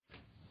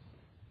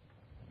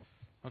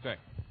Okay.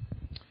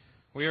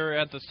 We are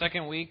at the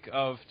second week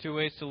of 2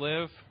 Ways to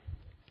Live.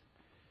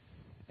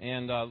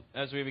 And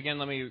as we begin,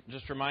 let me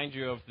just remind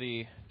you of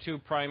the two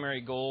primary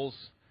goals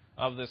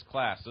of this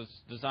class. It's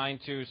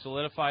designed to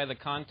solidify the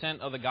content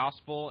of the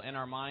gospel in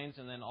our minds,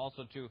 and then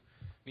also to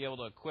be able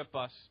to equip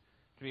us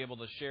to be able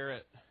to share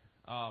it,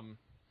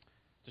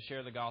 to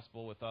share the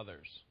gospel with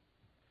others.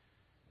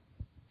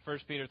 1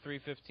 Peter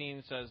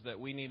 3:15 says that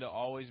we need to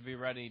always be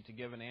ready to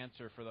give an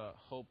answer for the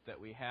hope that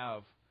we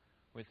have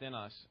within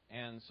us.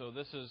 And so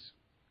this is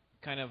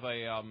kind of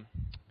a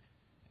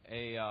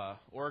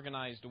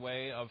organized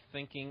way of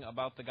thinking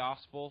about the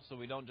gospel. So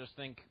we don't just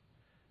think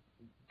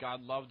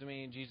God loved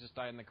me, Jesus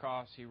died on the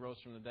cross, He rose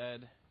from the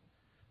dead.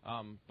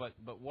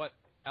 But what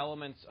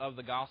elements of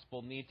the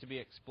gospel need to be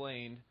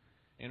explained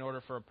in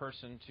order for a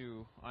person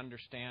to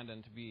understand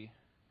and to be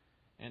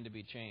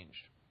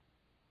changed.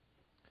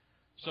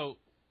 So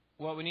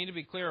what we need to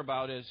be clear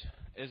about is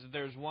that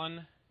there's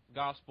one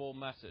gospel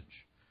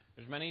message.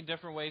 There's many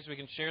different ways we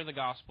can share the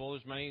gospel.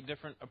 There's many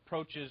different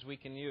approaches we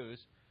can use.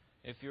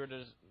 If you were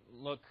to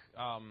look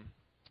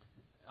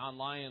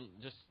online and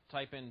just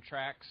type in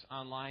tracts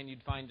online,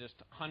 you'd find just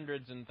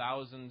hundreds and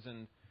thousands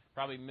and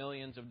probably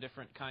millions of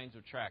different kinds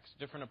of tracts,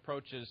 different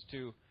approaches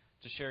to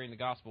sharing the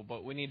gospel.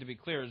 But we need to be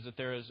clear is that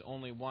there is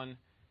only one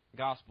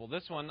gospel.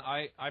 This one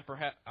I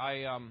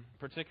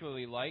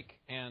particularly like,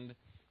 and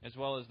as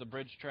well as the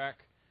bridge track.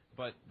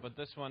 But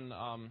this one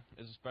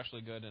is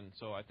especially good, and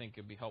so I think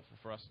it would be helpful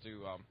for us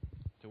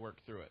to work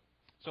through it.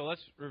 So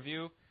let's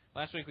review.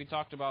 Last week we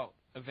talked about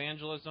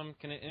evangelism.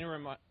 Can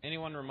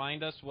anyone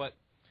remind us what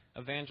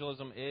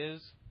evangelism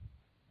is?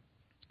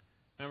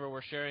 Remember,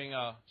 we're sharing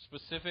a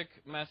specific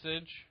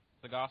message,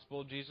 the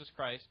gospel of Jesus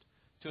Christ,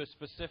 to a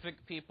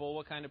specific people.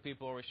 What kind of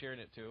people are we sharing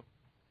it to?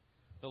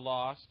 The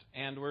lost.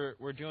 And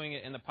we're doing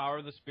it in the power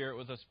of the Spirit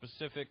with a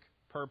specific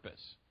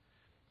purpose,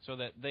 so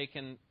that they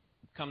can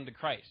come to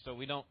Christ. So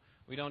we don't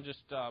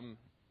just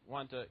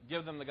want to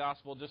give them the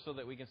gospel just so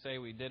that we can say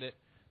we did it,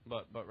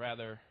 but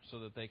rather so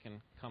that they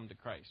can come to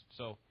Christ.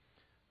 So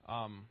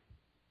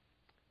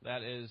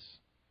that is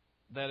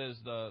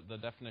the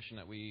definition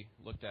that we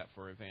looked at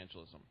for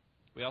evangelism.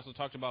 We also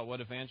talked about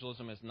what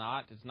evangelism is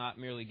not. It's not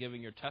merely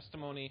giving your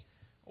testimony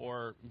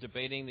or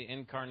debating the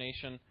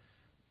incarnation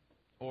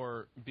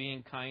or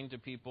being kind to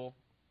people.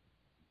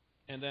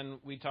 And then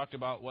we talked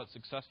about what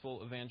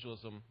successful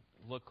evangelism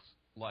looks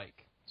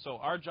like. So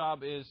our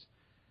job is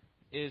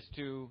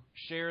to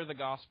share the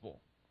gospel,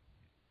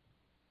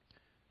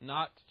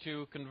 not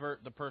to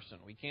convert the person.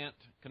 We can't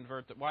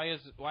convert the. Why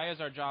is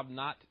our job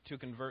not to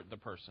convert the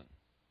person?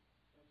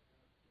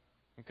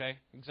 Okay,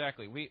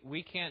 exactly.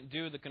 We can't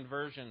do the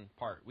conversion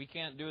part. We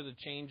can't do the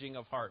changing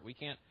of heart. We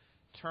can't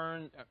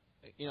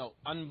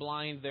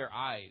unblind their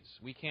eyes.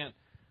 We can't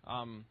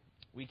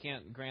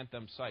grant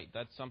them sight.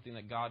 That's something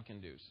that God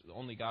can do.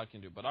 Only God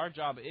can do. But our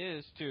job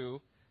is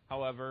to,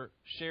 however,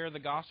 share the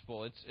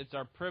gospel. It's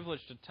our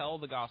privilege to tell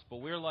the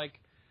gospel. We're like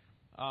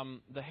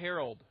the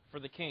herald for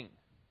the king,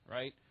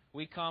 right?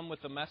 We come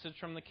with a message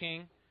from the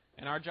king,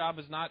 and our job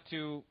is not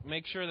to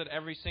make sure that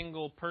every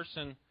single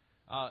person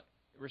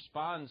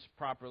responds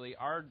properly.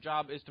 Our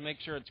job is to make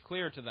sure it's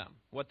clear to them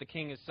what the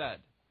king has said.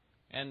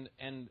 And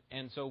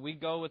so we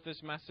go with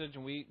this message,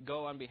 and we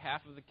go on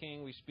behalf of the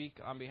king. We speak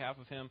on behalf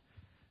of him,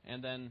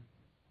 and then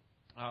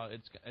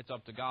it's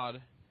up to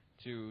God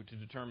to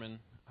determine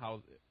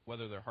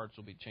whether their hearts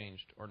will be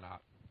changed or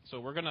not. So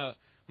we're going to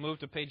move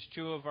to page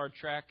 2 of our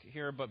track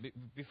here, but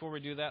before we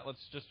do that,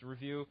 let's just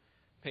review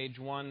page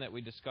 1 that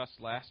we discussed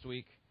last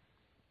week.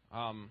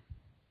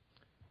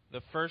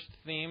 The first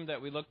theme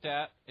that we looked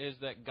at is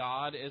that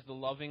God is the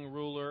loving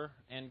ruler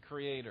and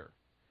creator.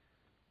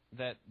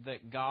 That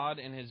God,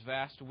 in His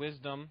vast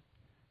wisdom,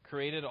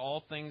 created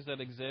all things that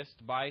exist.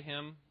 By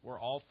Him were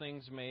all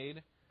things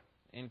made,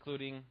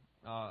 including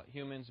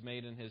humans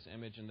made in His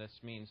image, and this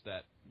means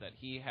that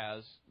He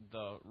has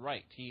the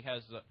right. He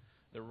has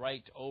the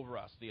right over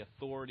us, the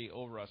authority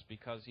over us,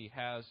 because He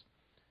has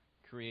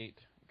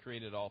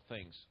created all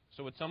things.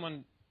 So would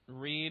someone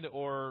read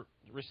or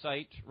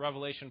recite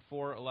Revelation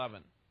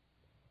 4:11?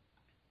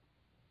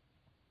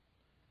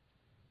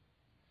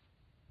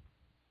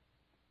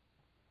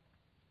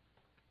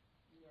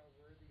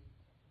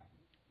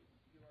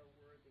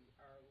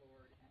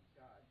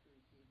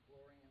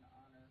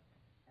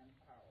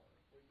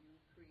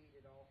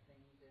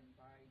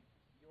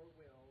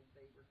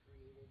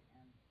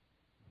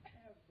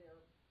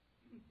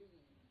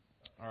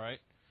 All right.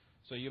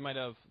 So you might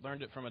have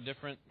learned it from a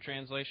different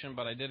translation,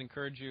 but I did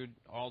encourage you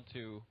all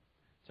to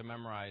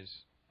memorize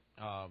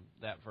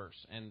that verse.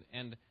 And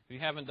if you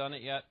haven't done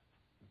it yet,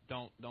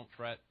 don't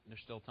fret. There's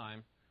still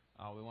time.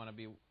 We want to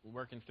be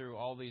working through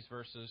all these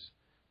verses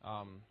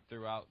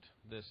throughout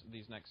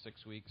these next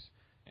 6 weeks,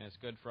 and it's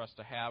good for us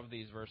to have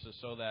these verses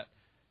so that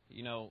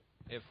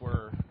if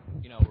we're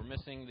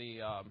missing the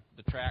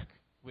track,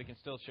 we can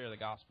still share the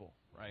gospel,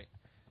 right?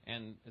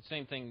 And the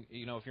same thing,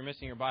 if you're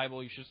missing your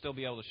Bible, you should still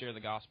be able to share the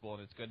gospel,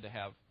 and it's good to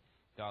have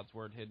God's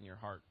word hidden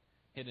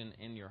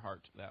in your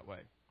heart that way.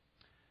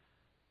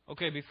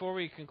 Okay, before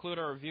we conclude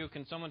our review,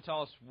 can someone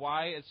tell us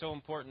why it's so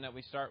important that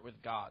we start with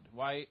God?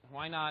 Why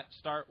not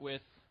start with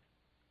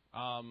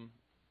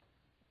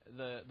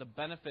the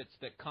benefits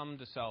that come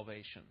to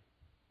salvation?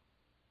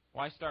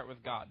 Why start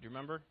with God? Do you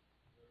remember?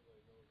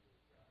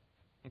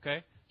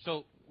 Okay,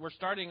 so we're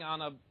starting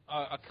on a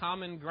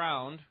common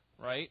ground,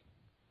 right?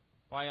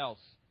 Why else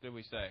did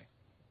we say?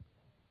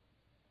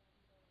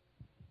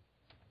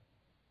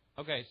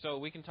 Okay, so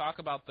we can talk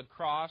about the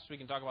cross, we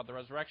can talk about the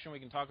resurrection, we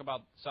can talk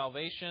about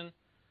salvation,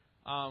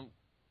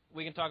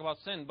 we can talk about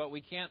sin, but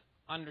we can't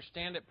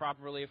understand it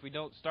properly if we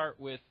don't start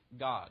with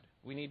God.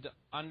 We need to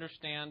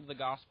understand the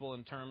gospel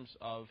in terms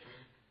of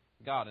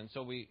God, and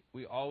so we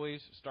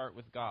always start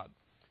with God.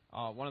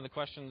 One of the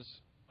questions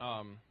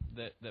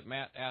that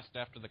Matt asked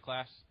after the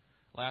class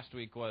last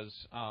week was,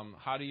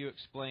 how do you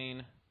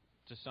explain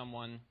to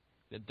someone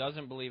that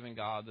doesn't believe in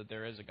God that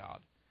there is a God?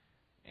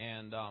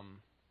 And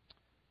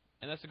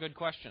that's a good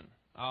question.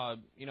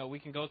 We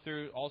can go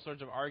through all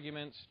sorts of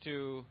arguments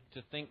to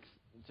think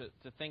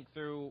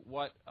through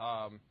what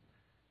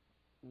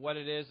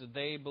it is that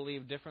they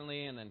believe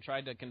differently, and then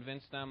try to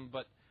convince them.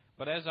 But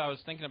as I was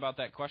thinking about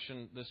that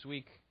question this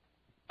week,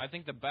 I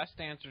think the best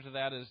answer to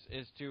that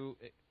is to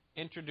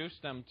introduce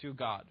them to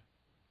God,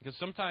 because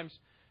sometimes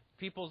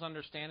people's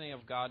understanding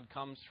of God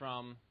comes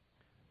from,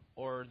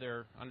 or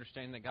their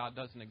understanding that God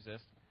doesn't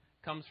exist,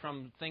 comes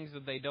from things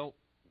that they don't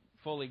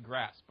fully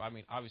grasp. I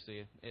mean,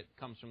 obviously, it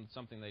comes from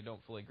something they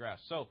don't fully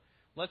grasp. So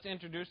let's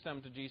introduce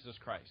them to Jesus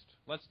Christ.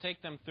 Let's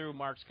take them through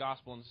Mark's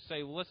gospel and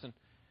say, listen,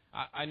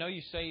 I know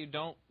you say you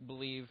don't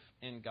believe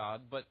in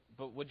God, but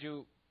would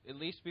you at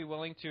least be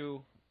willing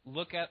to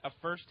look at a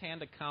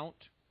first-hand account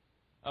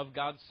of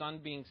God's Son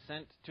being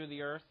sent to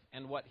the earth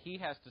and what He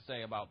has to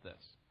say about this?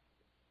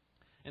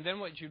 And then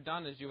what you've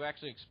done is you've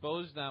actually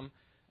exposed them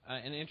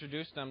and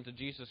introduced them to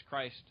Jesus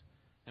Christ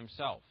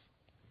Himself.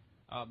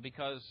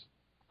 Because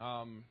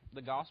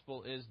the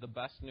gospel is the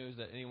best news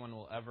that anyone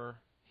will ever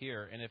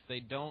hear. And if they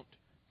don't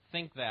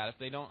think that, if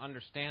they don't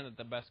understand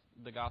that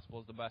the gospel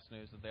is the best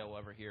news that they will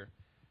ever hear,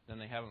 then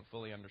they haven't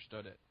fully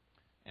understood it.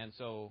 And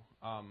so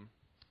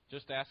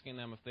just asking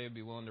them if they would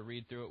be willing to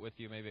read through it with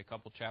you, maybe a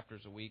couple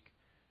chapters a week,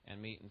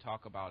 and meet and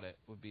talk about it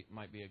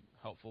might be a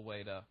helpful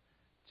way to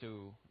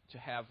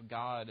have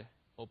God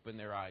open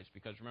their eyes.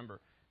 Because remember,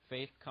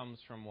 faith comes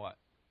from what?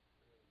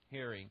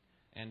 Hearing,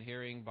 and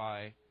hearing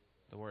by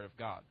the Word of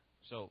God.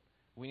 So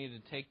we need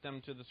to take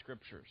them to the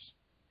Scriptures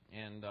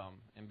and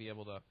be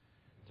able to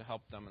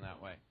help them in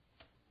that way.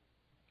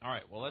 All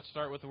right, well, let's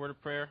start with the word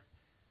of prayer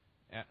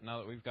now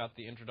that we've got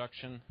the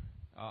introduction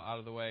out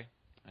of the way,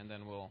 and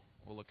then we'll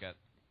look at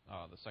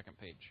the second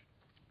page.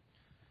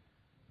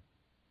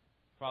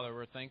 Father,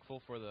 we're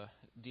thankful for the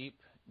deep,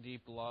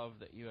 deep love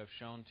that you have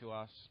shown to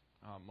us,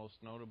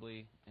 most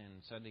notably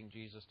in sending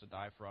Jesus to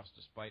die for us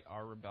despite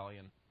our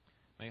rebellion.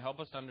 May you help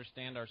us to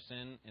understand our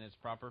sin in its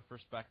proper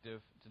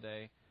perspective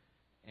today,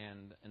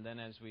 and then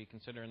as we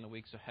consider in the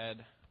weeks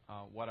ahead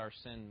what our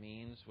sin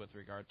means with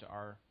regard to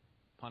our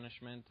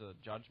punishment, the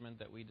judgment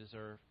that we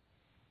deserve,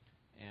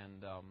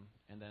 and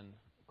then,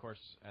 of course,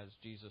 as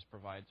Jesus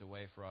provides a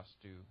way for us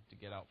to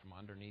get out from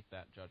underneath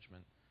that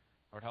judgment.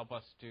 Lord, help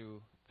us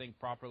to think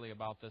properly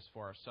about this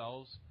for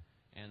ourselves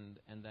and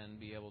then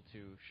be able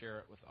to share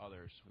it with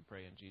others. We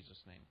pray in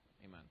Jesus' name.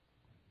 Amen.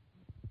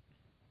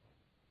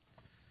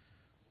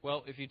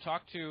 Well, if you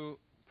talk to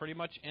pretty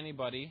much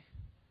anybody,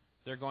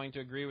 they're going to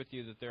agree with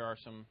you that there are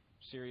some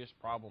serious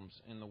problems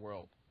in the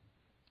world.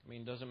 I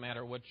mean, it doesn't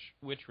matter which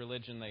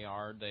religion they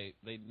are. They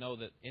know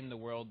that in the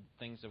world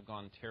things have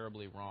gone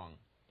terribly wrong,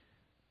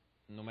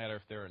 no matter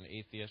if they're an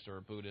atheist or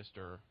a Buddhist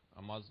or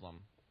a Muslim.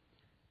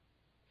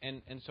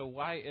 And so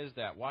why is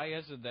that? Why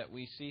is it that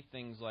we see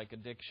things like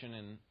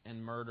addiction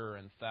and murder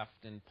and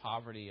theft and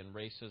poverty and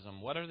racism?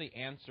 What are the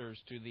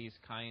answers to these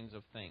kinds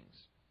of things?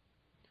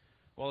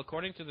 Well,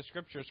 according to the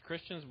Scriptures,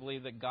 Christians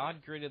believe that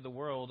God created the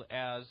world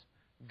as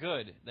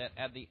good, that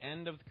at the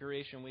end of the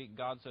creation week,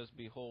 God says,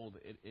 behold,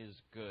 it is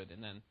good.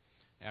 And then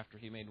after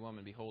He made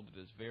woman, behold, it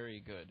is very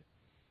good.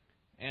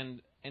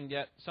 And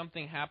yet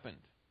something happened.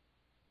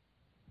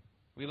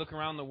 We look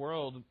around the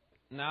world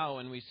now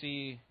and we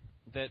see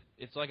that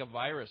it's like a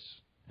virus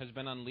has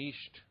been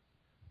unleashed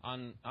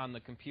on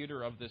the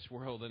computer of this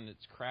world, and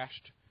it's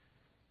crashed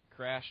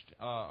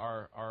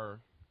our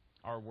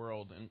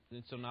world.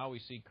 And so now we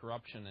see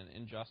corruption and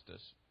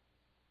injustice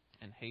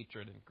and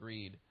hatred and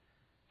greed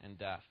and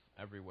death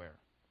everywhere.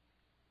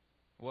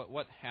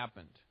 What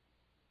happened?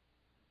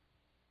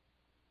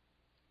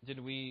 Did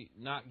we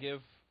not give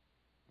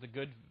the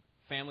good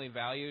family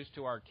values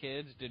to our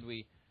kids?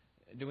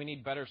 Do we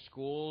need better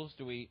schools?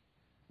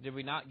 Did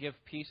we not give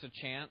peace a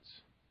chance?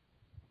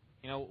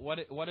 You know,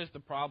 what is the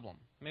problem?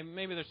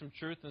 Maybe there's some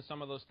truth in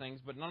some of those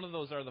things, but none of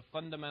those are the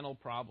fundamental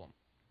problem.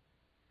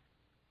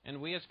 And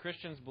we as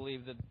Christians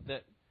believe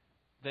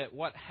that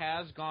what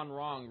has gone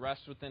wrong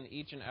rests within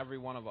each and every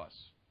one of us.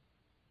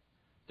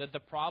 That the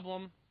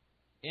problem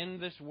in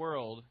this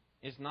world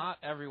is not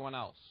everyone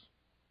else.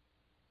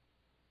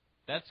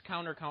 That's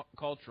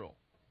countercultural.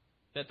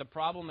 That the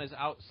problem is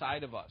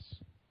outside of us.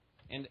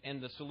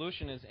 And the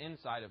solution is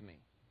inside of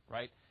me,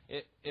 right?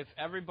 If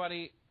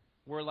everybody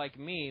were like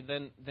me,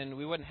 then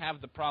we wouldn't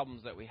have the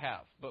problems that we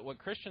have. But what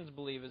Christians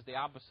believe is the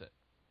opposite,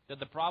 that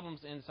the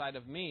problem's inside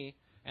of me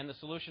and the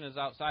solution is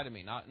outside of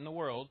me, not in the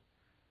world,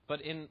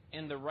 but in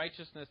the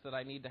righteousness that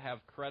I need to have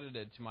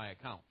credited to my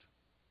account.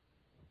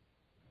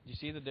 Do you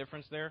see the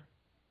difference there?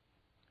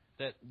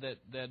 That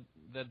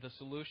the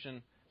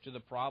solution to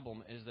the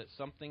problem is that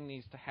something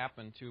needs to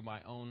happen to my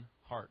own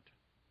heart.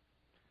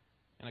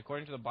 And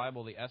according to the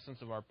Bible, the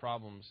essence of our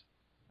problems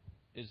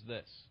is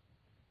this.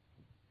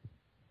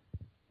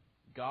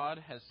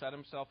 God has set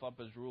himself up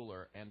as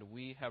ruler, and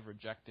we have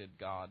rejected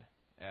God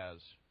as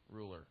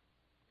ruler.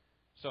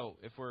 So,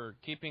 if we're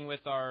keeping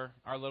with our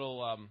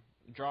little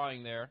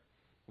drawing there,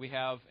 we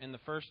have in the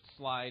first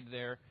slide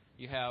there,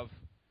 you have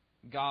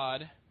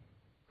God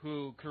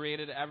who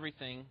created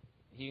everything.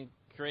 He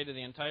created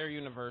the entire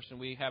universe, and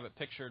we have it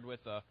pictured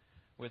with a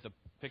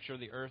picture of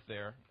the earth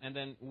there. And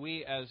then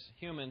we as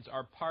humans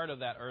are part of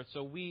that earth,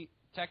 so we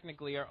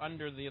technically are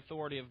under the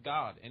authority of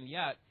God. And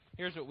yet,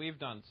 here's what we've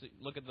done. So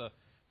look at the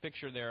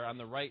picture there on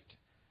the right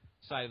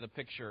side of the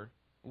picture.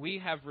 We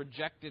have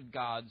rejected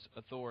God's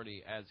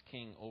authority as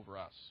king over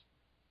us.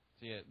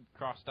 See it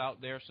crossed out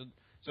there?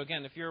 So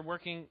again, if you're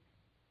working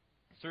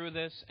through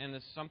this and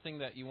it's something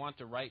that you want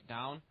to write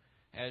down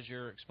as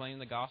you're explaining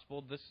the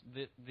gospel,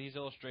 these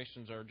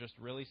illustrations are just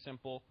really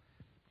simple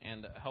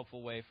and a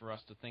helpful way for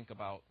us to think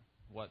about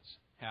what's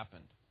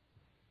happened.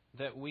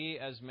 That we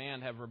as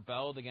man have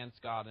rebelled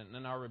against God, and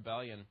in our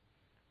rebellion,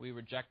 we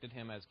rejected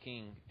him as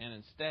king. And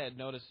instead,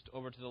 notice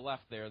over to the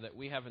left there, that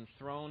we have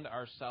enthroned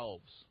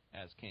ourselves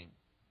as king,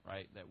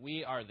 right? That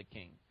we are the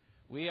king.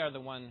 We are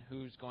the one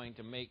who's going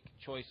to make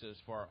choices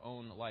for our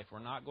own life. We're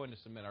not going to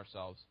submit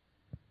ourselves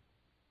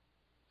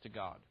to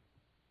God.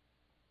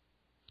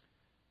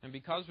 And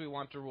because we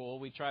want to rule,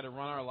 we try to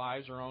run our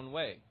lives our own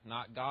way,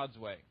 not God's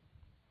way.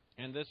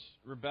 And this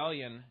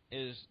rebellion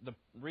is the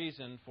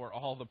reason for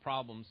all the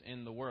problems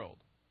in the world.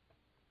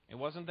 It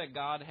wasn't that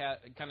God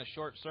had kind of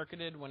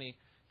short-circuited when he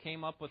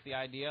came up with the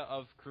idea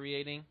of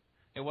creating.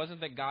 It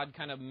wasn't that God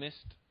kind of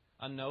missed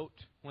a note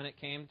when it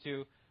came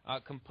to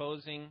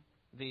composing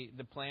the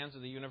plans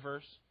of the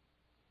universe.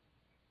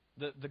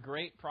 The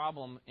great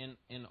problem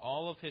in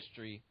all of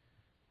history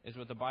is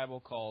what the Bible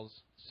calls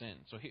sin.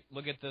 So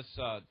look at this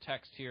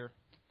text here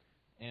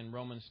in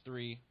Romans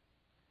 3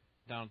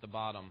 down at the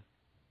bottom.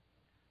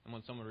 And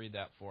when someone read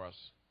that for us,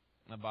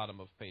 on the bottom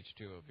of page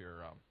 2 of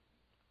your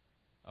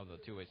of the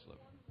Two Ways to Live.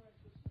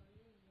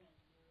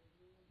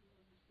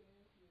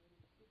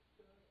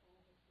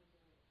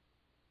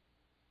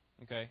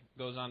 Okay,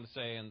 goes on to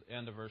say in the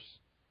end of verse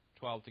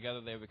 12,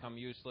 together they have become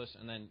useless,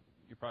 and then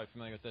you're probably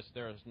familiar with this,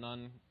 there is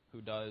none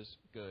who does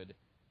good,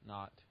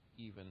 not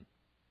even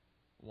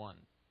one.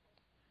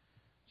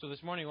 So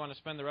this morning we want to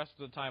spend the rest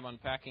of the time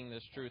unpacking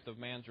this truth of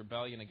man's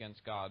rebellion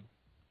against God.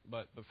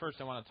 But first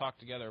I want to talk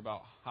together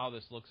about how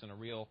this looks in a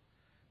real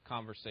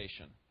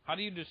conversation. How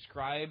do you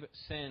describe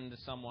sin to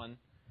someone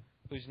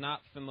who's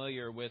not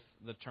familiar with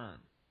the term?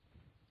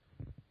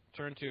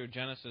 Turn to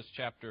Genesis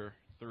chapter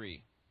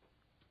 3.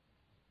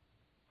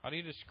 How do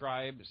you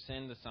describe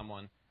sin to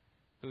someone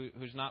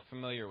who's not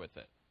familiar with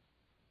it?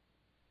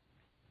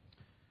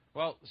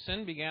 Well,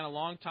 sin began a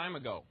long time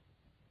ago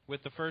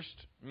with the first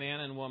man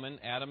and woman,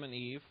 Adam and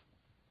Eve.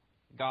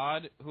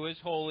 God, who is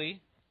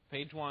holy,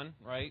 page 1,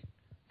 right,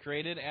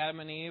 created Adam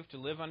and Eve to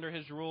live under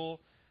his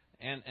rule.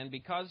 And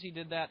because he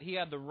did that, he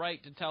had the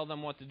right to tell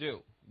them what to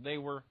do. They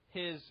were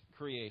his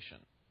creation.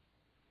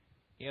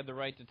 He had the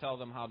right to tell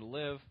them how to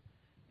live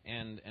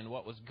and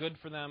what was good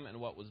for them and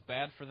what was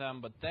bad for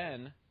them. But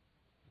then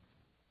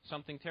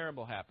something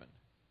terrible happened.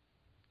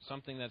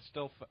 Something that's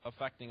still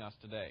affecting us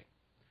today.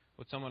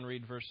 Would someone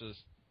read verses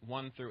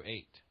 1 through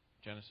 8?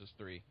 Genesis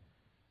 3,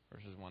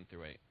 verses 1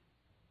 through 8.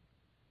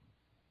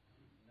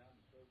 Now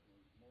the serpent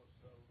was more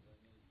subtle than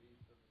any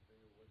beast of the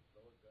field which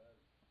the Lord God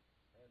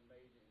had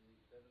made, and he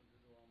said unto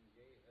the woman,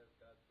 Yea, hath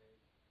God said,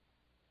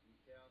 Ye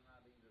shall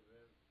not eat of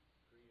every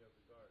tree of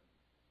the garden.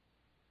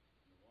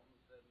 And the woman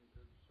said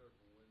unto the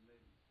serpent, When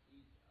they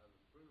eat of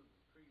the fruit of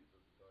the trees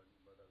of the garden,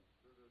 but of the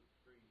fruit of the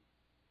tree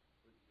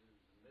which is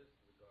in the midst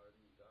of the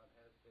garden, God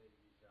hath said,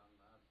 Ye shall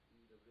not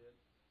eat of it,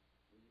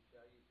 neither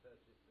shall ye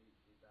touch it, lest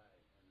ye die.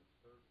 And the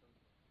serpent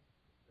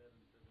said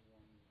unto the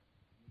woman,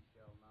 Ye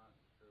shall not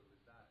surely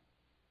die.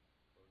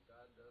 For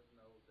God doth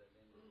know that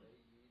in the day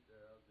ye eat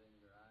thereof, then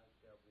your eyes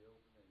shall be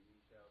opened, and ye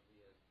shall be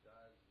as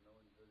gods,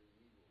 knowing good and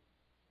evil.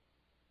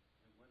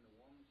 And when the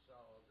woman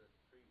saw that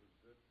the tree was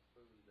good for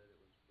food, and that it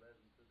was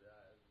pleasant to the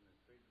eyes, and the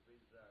tree to be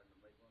desired to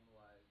make one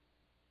wise,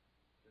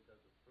 took of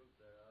the fruit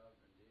thereof,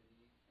 and did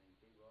eat, and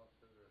gave off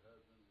to her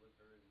husband with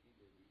her, and he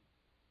did eat.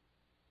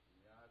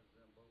 And the eyes of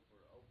them both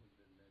were opened,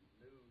 and they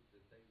knew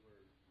that they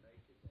were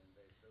naked, and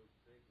they sewed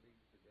fig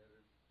leaves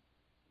together,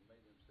 and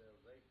made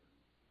themselves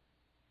aprons.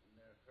 And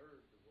there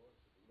heard the voice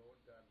of the Lord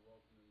God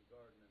walking in the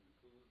garden in the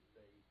cool of the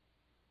day.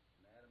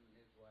 And Adam and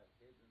his wife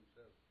hid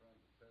themselves from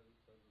the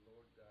presence of the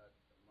Lord God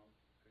amongst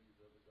the trees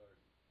of the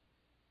garden.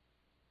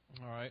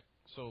 All right.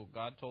 So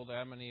God told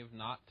Adam and Eve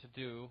not to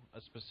do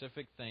a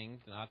specific thing,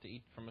 not to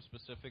eat from a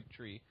specific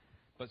tree.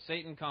 But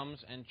Satan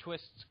comes and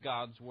twists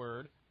God's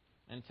word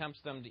and tempts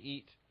them to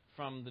eat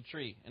from the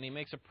tree. And he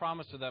makes a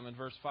promise to them in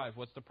verse 5.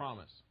 What's the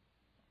promise?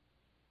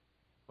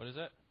 What is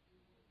it?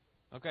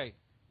 Okay,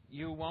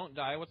 you won't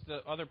die. What's the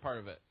other part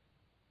of it?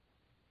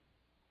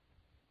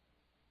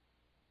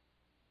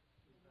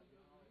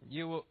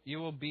 You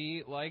will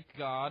be like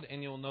God,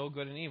 and you'll know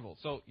good and evil.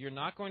 So you're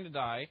not going to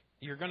die.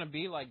 You're going to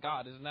be like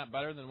God. Isn't that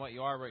better than what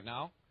you are right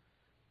now?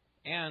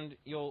 And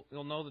you'll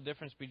know the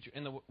difference between,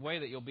 in the way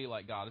that you'll be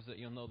like God is that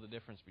you'll know the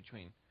difference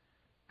between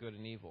good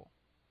and evil.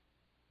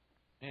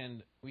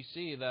 And we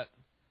see that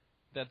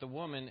the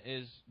woman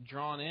is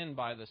drawn in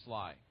by this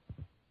lie.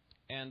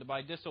 And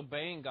by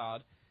disobeying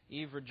God,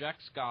 Eve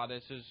rejects God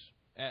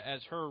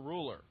as her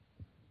ruler.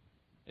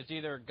 It's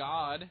either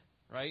God,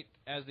 right,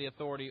 as the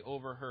authority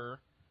over her,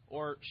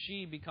 or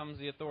she becomes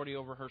the authority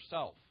over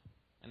herself.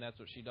 And that's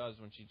what she does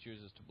when she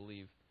chooses to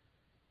believe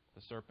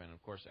the serpent.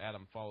 Of course,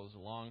 Adam follows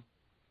along,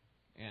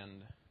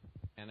 and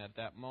at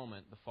that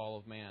moment, the fall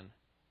of man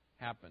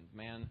happened.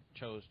 Man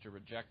chose to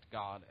reject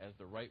God as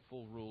the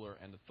rightful ruler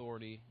and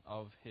authority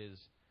of his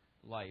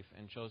life,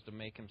 and chose to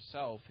make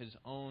himself his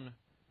own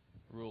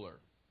ruler.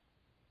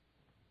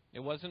 It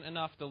wasn't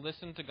enough to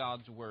listen to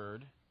God's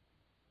word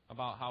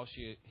about how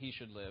he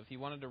should live. He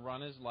wanted to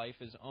run his life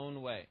his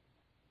own way.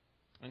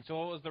 And so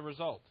what was the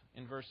result?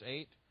 In verse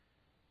 8,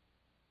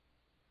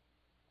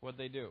 what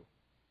did they do?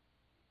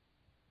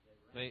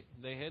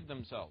 They hid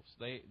themselves.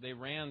 They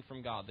ran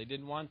from God. They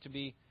didn't want to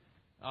be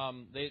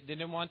they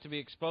didn't want to be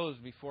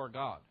exposed before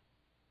God.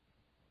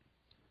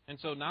 And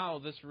so now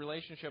this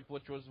relationship,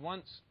 which was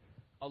once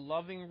a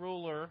loving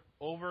ruler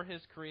over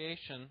his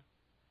creation,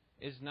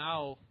 is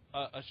now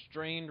a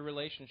strained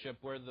relationship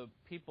where the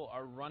people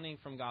are running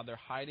from God. They're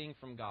hiding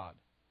from God,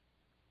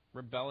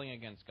 rebelling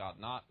against God,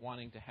 not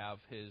wanting to have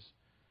his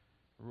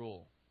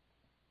rule.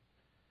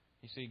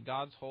 You see,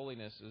 God's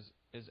holiness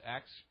is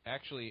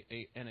actually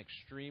an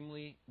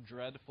extremely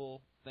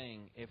dreadful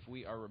thing if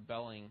we are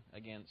rebelling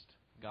against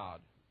God.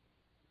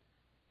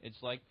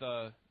 It's like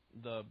the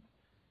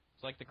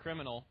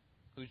criminal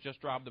who's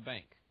just robbed a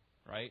bank,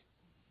 right?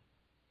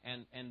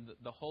 And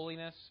the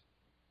holiness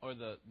or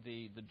the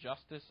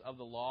justice of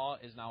the law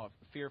is now a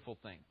fearful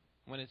thing,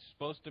 when it's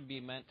supposed to be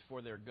meant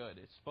for their good.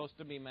 It's supposed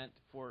to be meant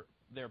for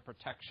their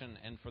protection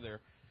and for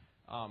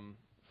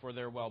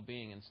their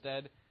well-being.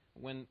 Instead,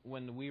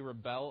 when we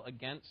rebel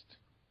against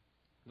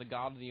the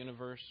God of the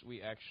universe,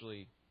 we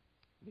actually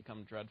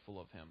become dreadful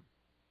of him.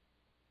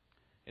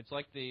 It's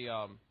like the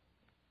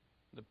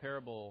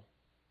parable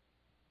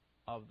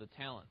of the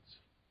talents.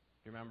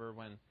 You remember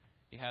when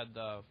he had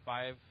the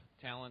 5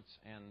 talents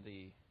and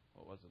the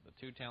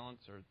 2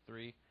 talents or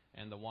 3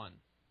 and the 1.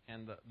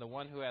 And the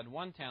one who had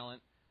 1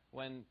 talent,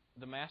 when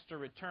the master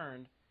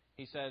returned,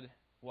 he said,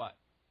 what?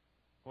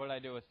 What did I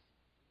do with?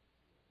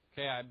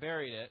 Okay, I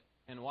buried it.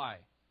 And why?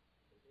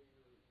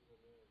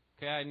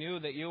 Okay, I knew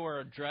that you were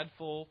a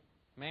dreadful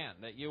man,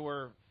 that you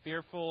were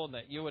fearful,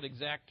 that you would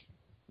exact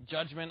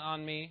judgment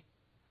on me.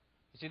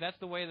 You see, that's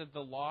the way that the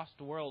lost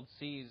world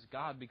sees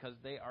God, because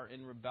they are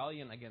in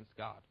rebellion against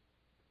God.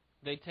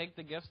 They take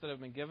the gifts that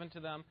have been given to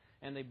them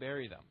and they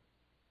bury them.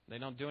 They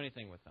don't do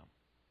anything with them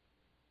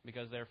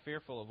because they're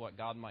fearful of what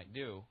God might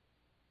do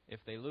if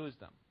they lose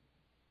them.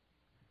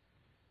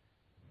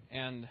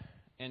 And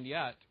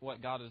yet,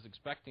 what God is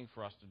expecting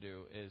for us to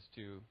do is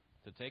to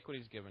take what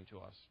he's given to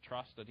us,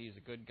 trust that he's a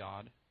good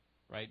God,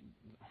 right?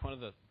 One of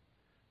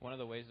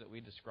the ways that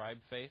we describe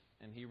faith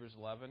in Hebrews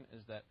 11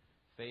 is that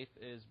faith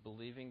is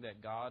believing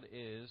that God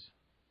is,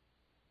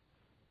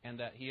 and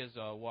that he is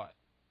a what?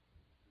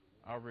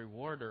 A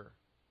rewarder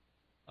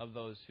of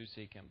those who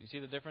seek him. Do you see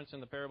the difference in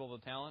the parable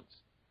of the talents?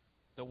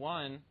 The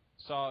one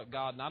saw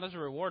God not as a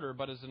rewarder,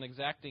 but as an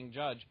exacting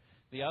judge.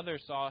 The other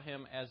saw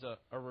him as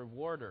a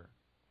rewarder,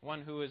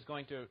 one who is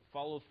going to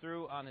follow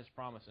through on his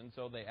promise, and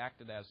so they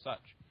acted as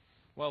such.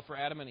 Well, for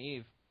Adam and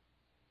Eve,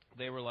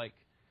 they were like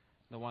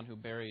the one who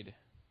buried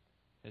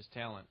his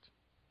talent.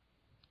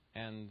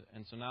 And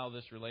so now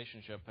this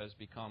relationship has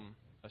become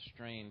a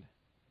strained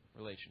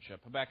relationship.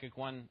 Habakkuk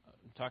 1,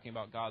 talking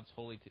about God's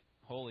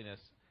holiness,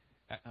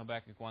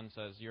 Habakkuk 1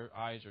 says, your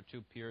eyes are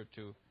too pure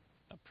to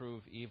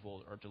approve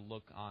evil or to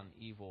look on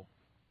evil.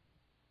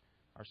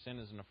 Our sin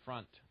is an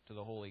affront to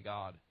the holy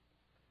God.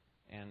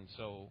 And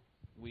so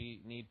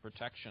we need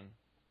protection.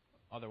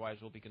 Otherwise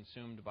we'll be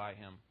consumed by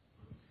him.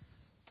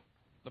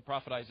 The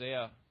prophet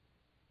Isaiah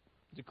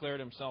declared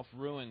himself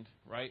ruined,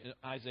 right? In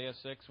Isaiah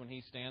 6, when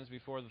he stands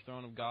before the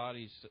throne of God,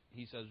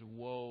 he says,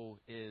 woe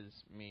is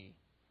me.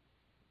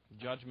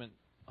 Judgment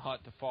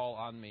ought to fall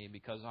on me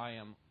because I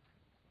am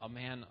a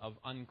man of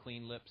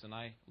unclean lips and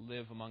I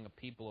live among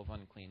a people of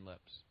unclean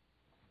lips.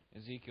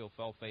 Ezekiel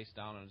fell face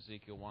down in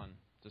Ezekiel 1.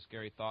 It's a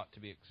scary thought to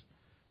be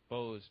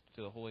exposed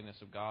to the holiness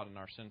of God in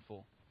our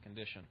sinful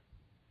condition.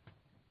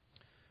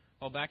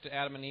 Well, back to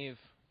Adam and Eve.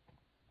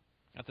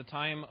 At the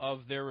time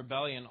of their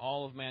rebellion,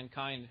 all of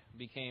mankind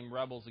became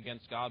rebels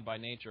against God by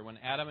nature. When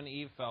Adam and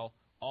Eve fell,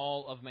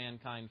 all of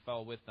mankind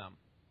fell with them.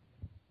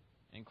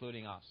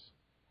 including us.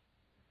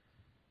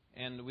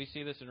 And we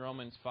see this in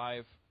Romans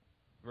 5,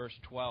 verse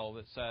 12.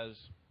 It says,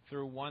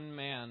 "Through one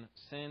man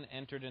sin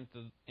entered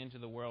into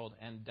the world,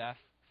 and death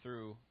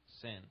through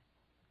sin."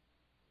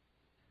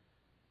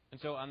 And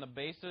so on the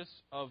basis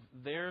of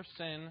their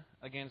sin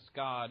against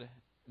God,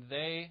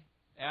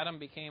 Adam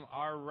became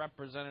our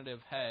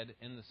representative head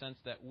in the sense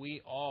that we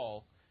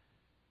all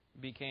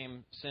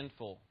became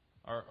sinful,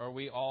 or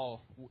we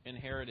all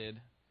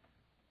inherited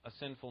a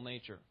sinful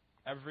nature.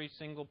 Every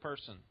single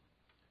person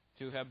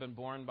to have been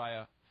born by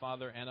a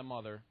father and a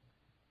mother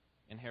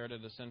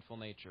inherited a sinful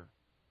nature.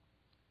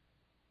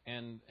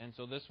 And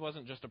so this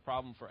wasn't just a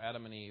problem for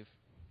Adam and Eve.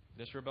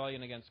 This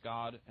rebellion against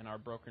God and our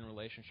broken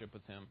relationship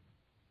with Him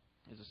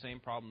is the same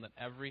problem that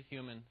every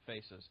human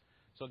faces.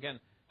 So again,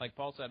 like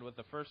Paul said with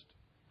the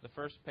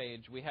first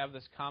page, we have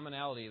this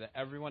commonality that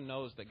everyone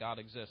knows that God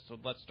exists. So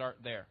let's start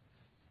there.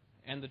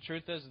 And the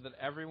truth is that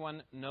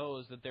everyone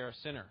knows that they're a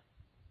sinner.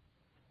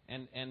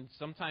 And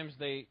sometimes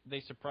they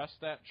suppress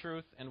that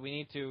truth, and we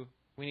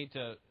need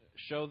to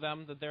show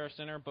them that they're a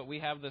sinner, but we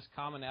have this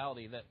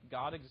commonality that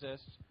God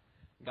exists,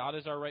 God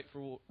is our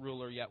rightful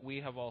ruler, yet we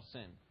have all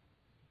sinned.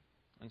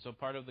 And so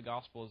part of the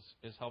gospel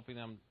is helping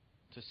them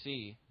to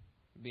see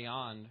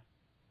beyond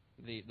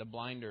the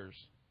blinders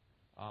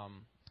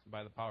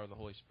by the power of the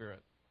Holy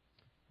Spirit.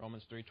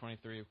 Romans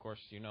 3:23, of course,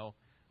 you know,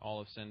 all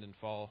have sinned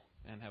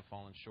and have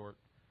fallen short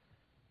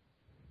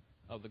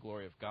of the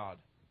glory of God.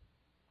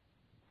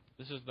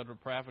 This is the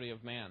depravity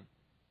of man,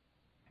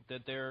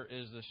 that there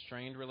is this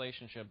strained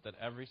relationship that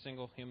every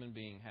single human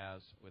being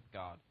has with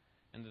God,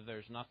 and that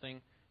there's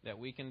nothing that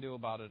we can do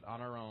about it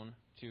on our own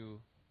to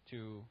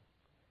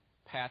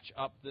patch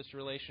up this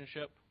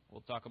relationship.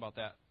 We'll talk about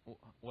that,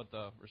 what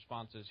the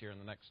response is here in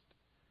the next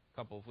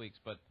couple of weeks.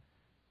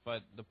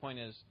 But the point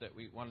is that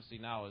we want to see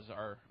now is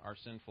our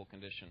sinful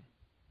condition.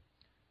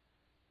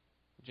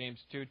 James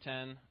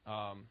 2:10,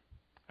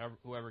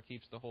 whoever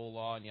keeps the whole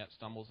law and yet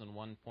stumbles in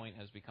one point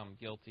has become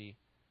guilty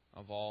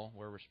of all.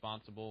 We're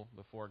responsible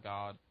before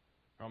God.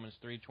 Romans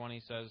 3:20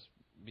 says,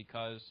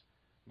 because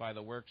by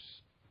the works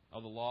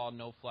of the law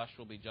no flesh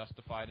will be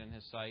justified in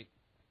His sight.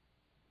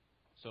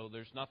 So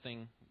there's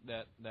nothing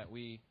that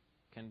we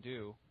can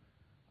do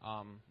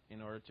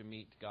in order to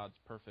meet God's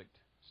perfect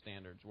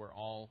standards. We're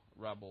all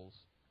rebels,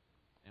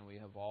 and we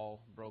have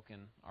all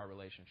broken our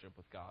relationship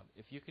with God.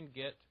 If you can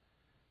get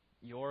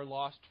your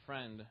lost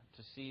friend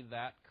to see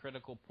that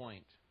critical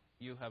point,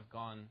 you have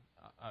gone.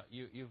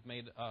 You've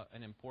made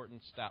an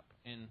important step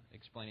in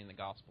explaining the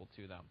gospel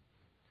to them.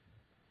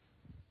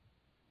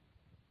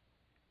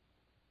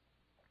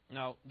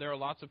 Now, there are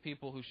lots of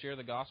people who share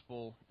the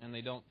gospel and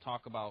they don't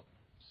talk about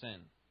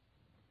sin.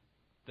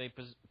 They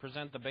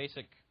present the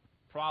basic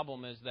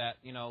problem is that,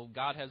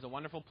 God has a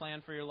wonderful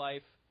plan for your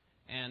life,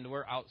 and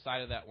we're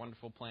outside of that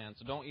wonderful plan.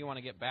 So don't you want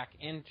to get back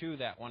into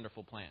that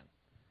wonderful plan?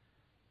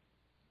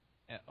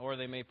 Or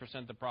they may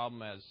present the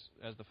problem as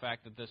the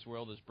fact that this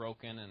world is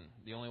broken, and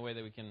the only way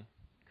that we can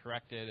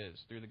correct it is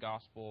through the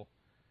gospel.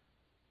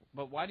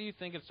 But why do you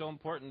think it's so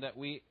important that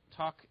we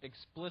talk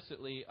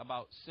explicitly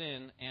about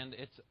sin and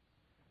its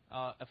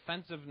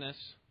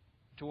offensiveness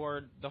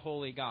toward the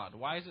holy God?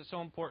 Why is it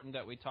so important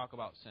that we talk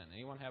about sin?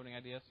 Anyone have any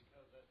ideas?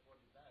 Because that's what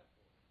He died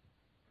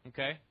for.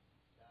 Okay.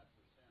 Died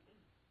for sin.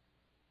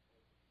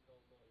 You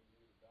don't know you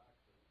need a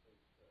doctor to fix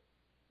it.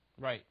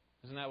 Right.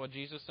 Isn't that what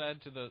Jesus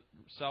said to the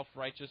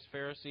self-righteous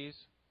Pharisees?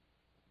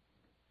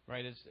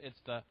 Right. It's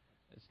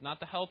not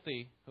the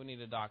healthy who need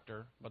a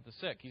doctor, but the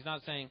sick. He's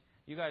not saying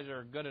you guys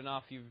are good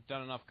enough, you've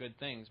done enough good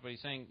things, but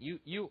He's saying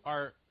you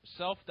are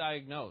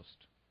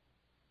self-diagnosed,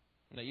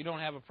 that you don't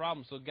have a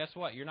problem. So guess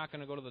what? You're not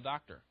going to go to the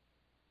doctor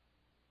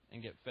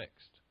and get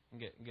fixed and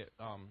get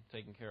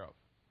taken care of.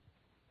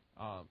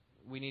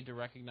 We need to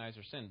recognize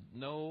our sin.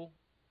 No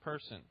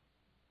person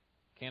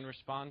can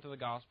respond to the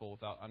gospel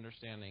without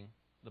understanding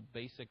the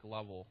basic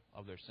level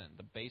of their sin,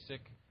 the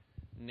basic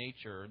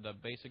nature, the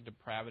basic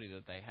depravity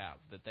that they have,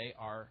 that they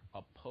are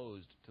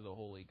opposed to the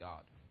holy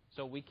God.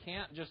 So we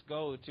can't just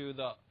go to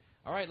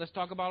all right, let's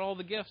talk about all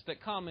the gifts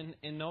that come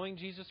in knowing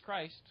Jesus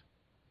Christ.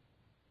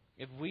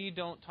 If we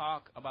don't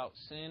talk about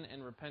sin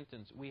and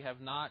repentance, we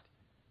have not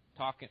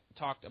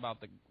talked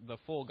about the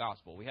full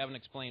gospel. We haven't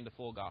explained the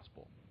full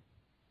gospel.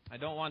 I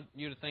don't want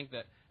you to think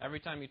that every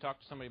time you talk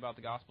to somebody about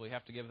the gospel, you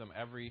have to give them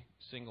every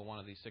single one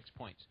of these 6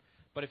 points.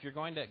 But if you're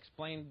going to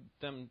explain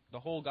them the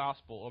whole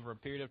gospel over a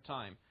period of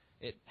time,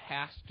 it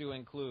has to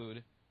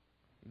include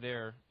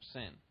their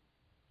sin.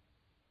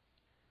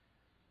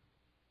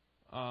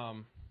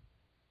 All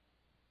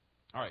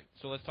right,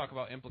 so let's talk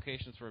about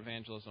implications for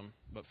evangelism.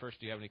 But first,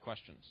 do you have any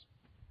questions?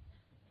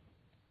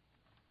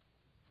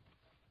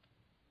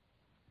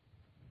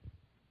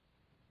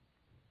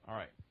 All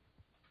right.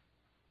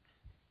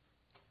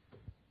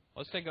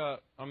 Let's take a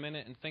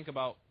minute and think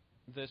about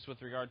this with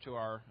regard to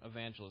our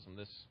evangelism,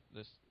 this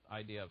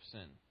idea of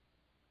sin.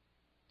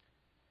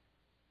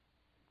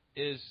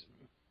 Is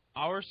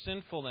our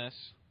sinfulness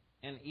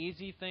an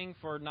easy thing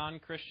for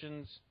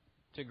non-Christians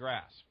to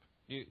grasp?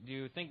 Do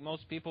you think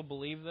most people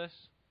believe this,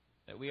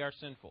 that we are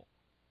sinful?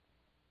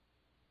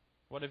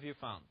 What have you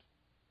found?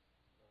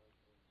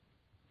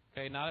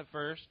 Okay, not at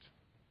first.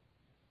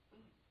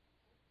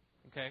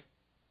 Okay.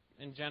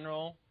 In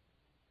general,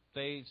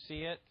 they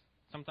see it.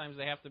 Sometimes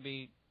they have to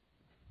be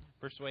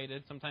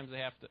persuaded. Sometimes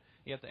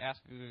you have to ask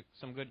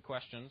some good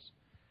questions.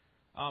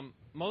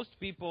 Most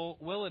people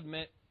will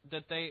admit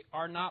that they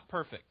are not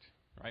perfect,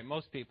 right?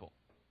 Most people.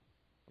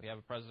 We have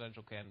a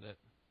presidential candidate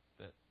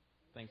that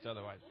thinks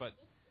otherwise, but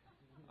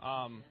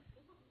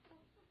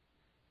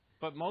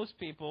most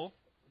people.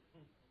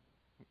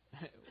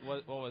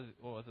 What was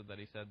it that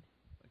he said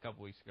a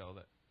couple weeks ago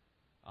that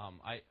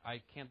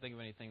I can't think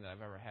of anything that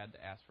I've ever had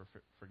to ask for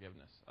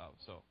forgiveness of,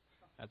 so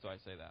that's why I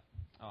say that.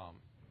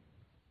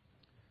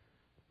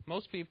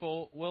 Most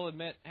people will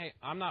admit, hey,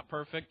 I'm not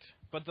perfect,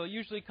 but they'll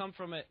usually come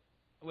from it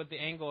with the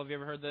angle, have you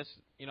ever heard this?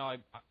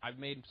 I've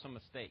made some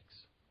mistakes,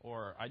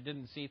 or I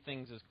didn't see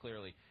things as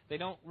clearly. They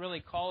don't really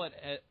call it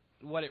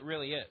what it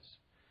really is.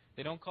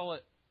 They don't call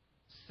it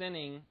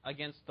sinning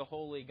against the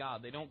holy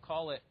God. They don't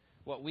call it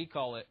what we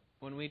call it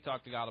when we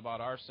talk to God about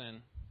our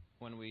sin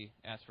when we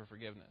ask for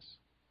forgiveness,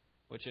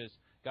 which is,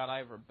 God, I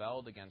have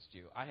rebelled against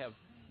you. I have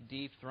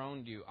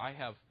dethroned you. I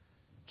have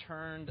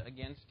turned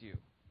against you.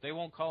 They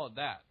won't call it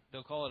that.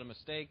 They'll call it a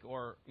mistake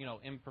or,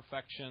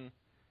 imperfection.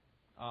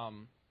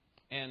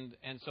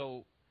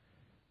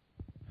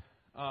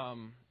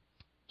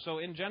 So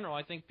in general,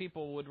 I think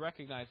people would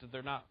recognize that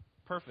they're not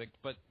perfect,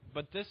 but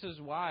this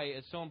is why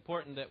it's so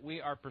important that we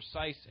are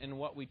precise in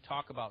what we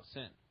talk about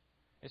sin.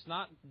 It's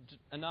not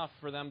enough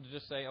for them to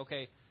just say,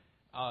 okay,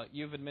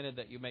 you've admitted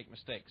that you make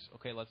mistakes.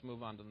 Okay, let's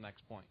move on to the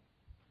next point.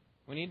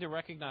 We need to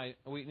recognize,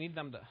 we need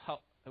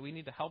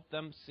to help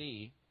them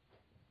see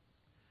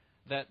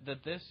that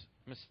this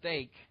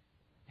mistake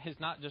is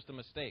not just a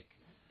mistake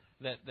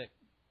that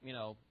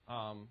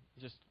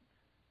just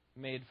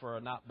made for a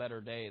not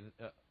better day.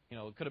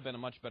 It could have been a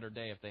much better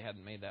day if they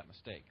hadn't made that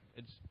mistake.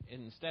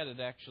 Instead,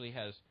 it actually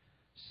has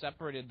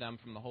separated them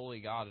from the holy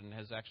God and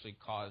has actually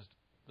caused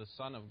the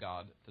Son of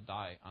God to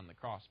die on the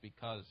cross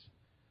because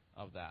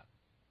of that.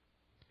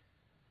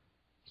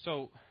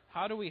 So,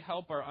 how do we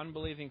help our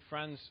unbelieving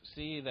friends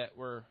see that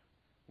we're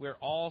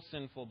all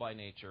sinful by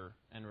nature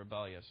and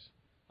rebellious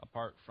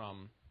apart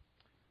from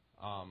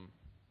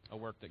a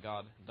work that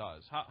God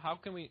does? How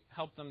can we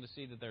help them to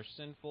see that they're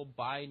sinful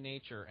by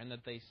nature and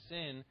that they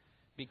sin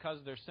because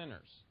they're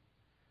sinners?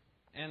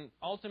 And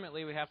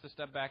ultimately, we have to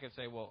step back and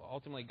say, well,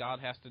 ultimately, God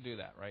has to do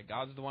that, right?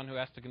 God's the one who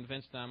has to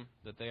convince them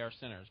that they are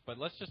sinners. But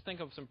let's just think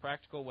of some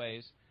practical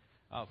ways,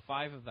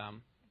 5 of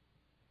them,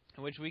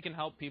 in which we can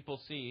help people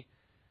see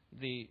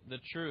the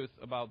truth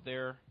about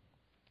their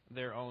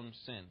own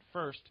sin.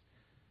 First,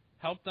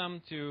 help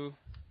them to...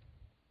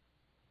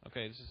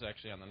 Okay, this is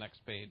actually on the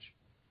next page.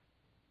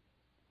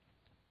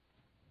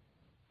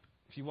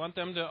 If you want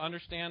them to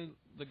understand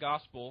the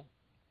gospel,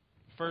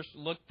 first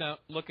look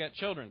at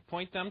children.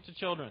 Point them to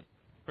children,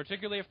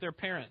 particularly if they're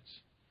parents,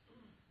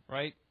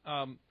 right?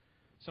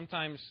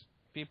 Sometimes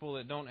people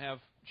that don't have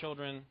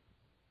children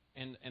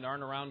and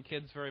aren't around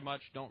kids very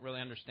much don't really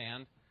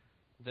understand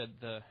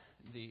the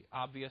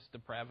obvious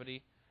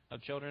depravity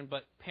of children,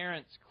 but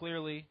parents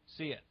clearly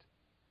see it,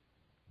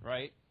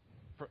 right?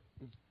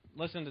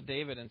 Listen to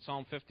David in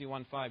Psalm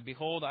 51:5.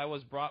 Behold, I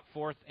was brought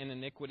forth in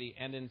iniquity,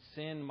 and in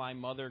sin my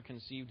mother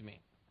conceived me.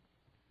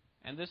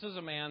 And this is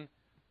a man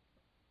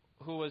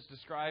who was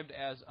described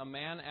as a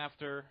man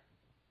after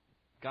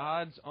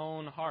God's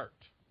own heart.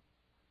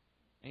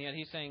 And yet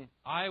he's saying,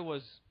 I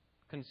was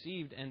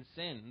conceived in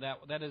sin.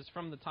 That is,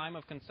 from the time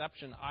of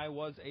conception, I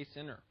was a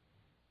sinner.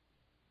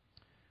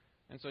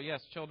 And so,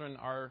 yes, children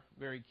are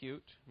very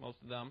cute,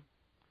 most of them,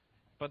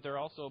 but they're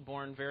also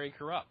born very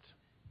corrupt.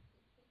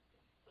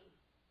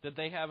 That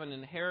they have an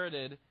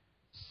inherited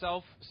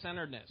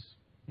self-centeredness.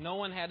 No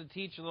one had to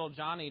teach little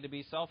Johnny to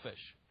be selfish.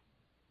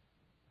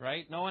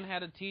 Right? No one had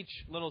to teach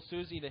little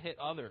Susie to hit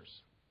others.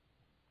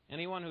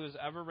 Anyone who has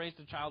ever raised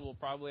a child will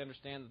probably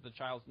understand that the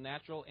child's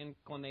natural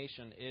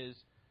inclination is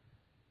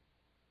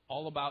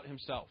all about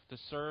himself, to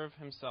serve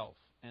himself,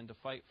 and to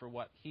fight for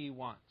what he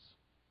wants.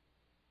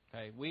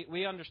 Okay,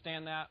 we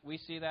understand that. We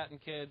see that in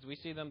kids. We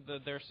see them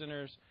that they're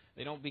sinners.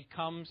 They don't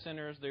become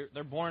sinners.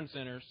 They're born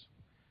sinners.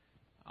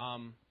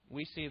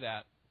 We see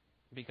that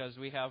because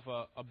we have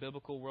a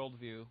biblical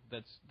worldview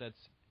that's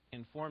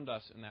informed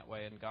us in that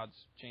way, and God's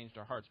changed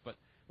our hearts. But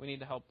we need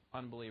to help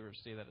unbelievers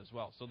see that as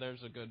well. So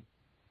there's a good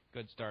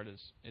start is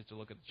to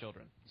look at the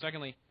children.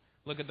 Secondly,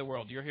 look at the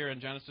world. You're here in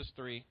Genesis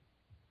 3.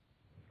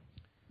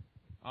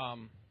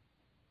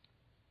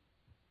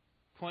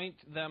 Point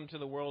them to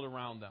the world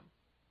around them.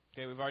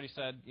 Okay, we've already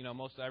said,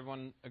 most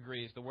everyone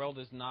agrees the world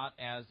is not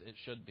as it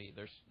should be.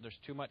 There's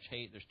too much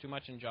hate, there's too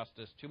much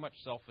injustice, too much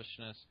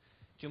selfishness,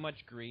 too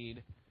much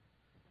greed.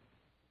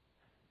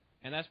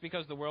 And that's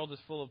because the world is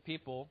full of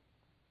people,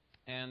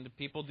 and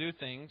people do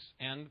things,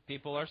 and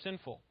people are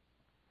sinful.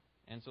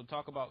 And so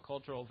talk about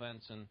cultural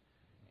events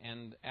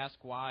and ask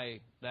why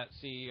that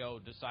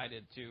CEO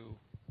decided to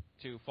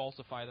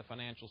falsify the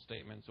financial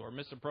statements or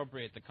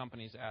misappropriate the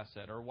company's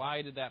asset, or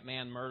why did that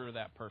man murder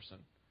that person.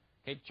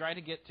 Okay, try to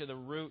get to the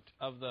root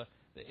of the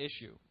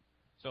issue.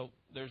 So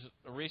there's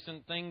a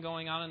recent thing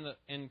going on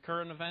in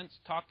current events.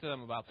 Talk to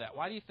them about that.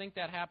 Why do you think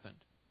that happened?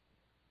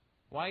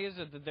 Why is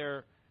it that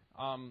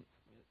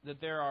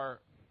there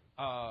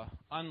are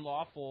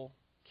unlawful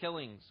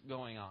killings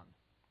going on?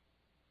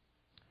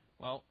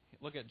 Well,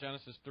 look at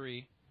Genesis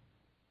 3,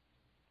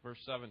 verse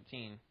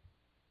 17.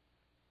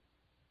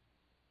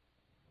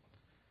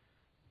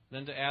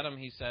 Then to Adam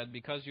he said,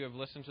 because you have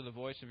listened to the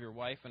voice of your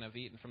wife and have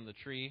eaten from the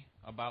tree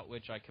about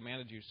which I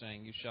commanded you,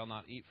 saying, you shall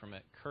not eat from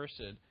it.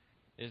 Cursed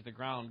is the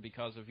ground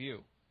because of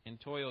you. In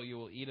toil you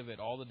will eat of it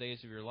all the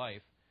days of your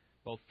life.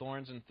 Both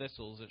thorns and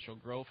thistles it shall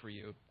grow for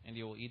you, and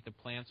you will eat the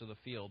plants of the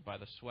field. By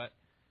the sweat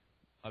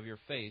of your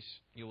face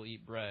you will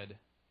eat bread,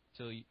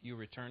 till you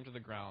return to the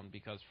ground,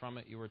 because from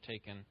it you were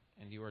taken,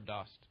 and you are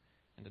dust,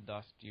 and to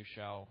dust you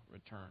shall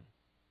return.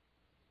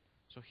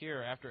 So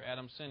here, after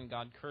Adam's sin,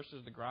 God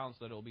curses the ground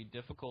so that it will be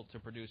difficult to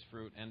produce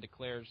fruit, and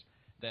declares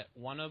that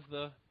one of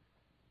the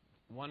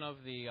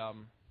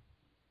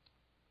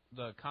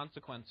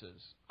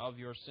consequences of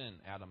your sin,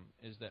 Adam,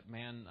 is that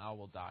man now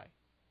will die.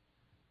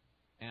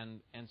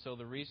 And so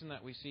the reason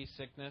that we see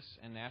sickness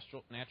and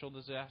natural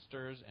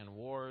disasters and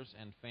wars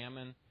and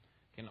famine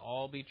can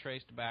all be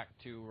traced back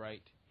to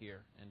right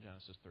here in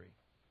Genesis 3.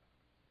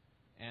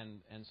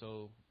 And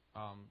so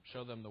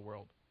show them the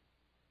world.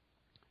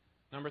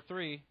 Number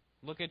 3,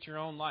 look at your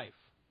own life.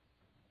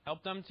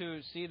 Help them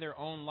to see their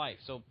own life.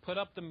 So put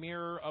up the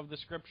mirror of the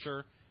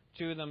Scripture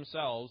to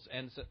themselves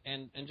and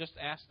just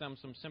ask them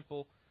some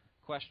simple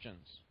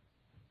questions.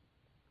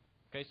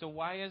 Okay, so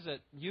why is it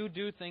you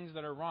do things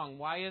that are wrong?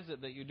 Why is it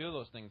that you do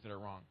those things that are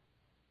wrong?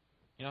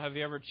 You know, have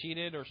you ever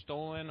cheated or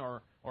stolen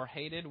or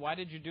hated? Why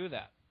did you do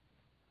that?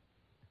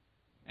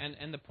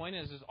 And the point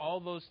is all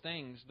those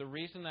things, the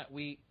reason that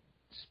we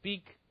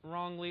speak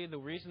wrongly, the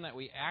reason that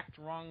we act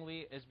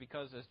wrongly is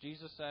because, as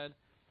Jesus said,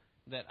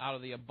 that out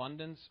of the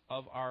abundance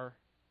of our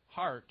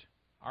heart,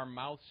 our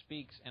mouth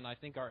speaks, and I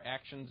think our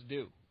actions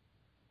do.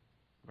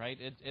 Right?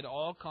 It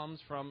all comes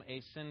from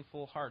a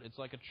sinful heart. It's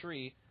like a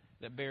tree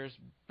that bears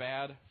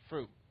bad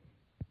fruit.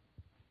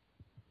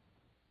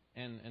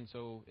 And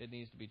so it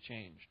needs to be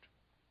changed.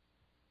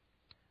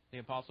 The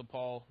Apostle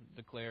Paul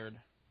declared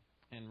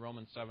in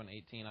Romans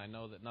 7:18, I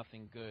know that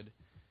nothing good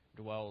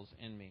dwells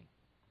in me.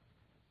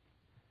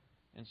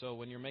 And so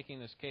when you're making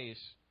this case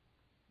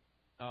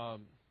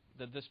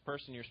that this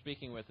person you're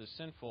speaking with is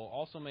sinful,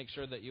 also make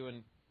sure that you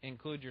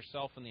include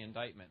yourself in the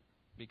indictment.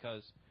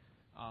 Because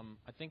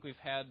I think we've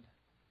had,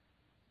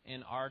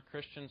 in our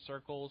Christian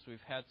circles, we've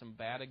had some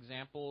bad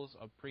examples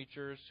of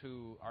preachers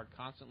who are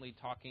constantly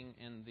talking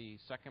in the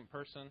second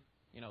person.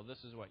 You know, this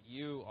is what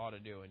you ought to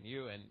do, and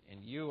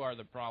you are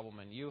the problem,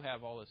 and you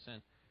have all this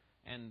sin.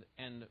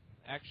 And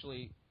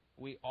actually,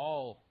 we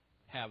all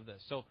have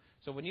this. So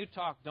when you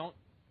talk, don't,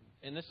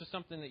 and this is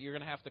something that you're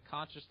going to have to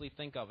consciously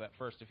think of at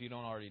first if you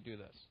don't already do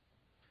this.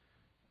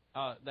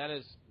 That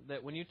is,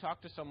 that when you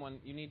talk to someone,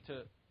 you need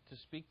to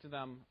speak to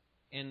them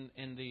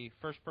in the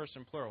first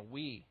person plural.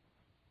 We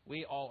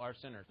all are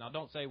sinners. Now,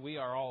 don't say we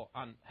are all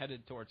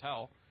headed towards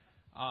hell.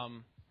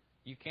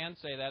 You can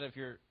say that if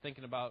you're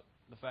thinking about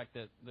the fact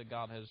that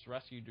God has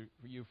rescued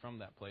you from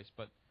that place.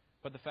 But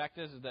the fact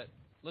is that,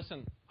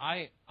 listen,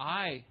 I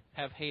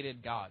have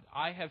hated God.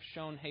 I have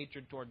shown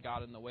hatred toward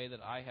God in the way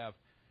that I have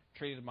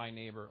treated my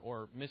neighbor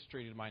or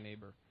mistreated my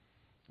neighbor,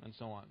 and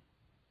so on.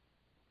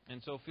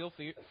 And so feel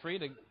free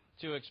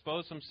to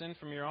expose some sin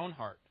from your own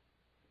heart.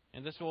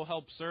 And this will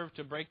help serve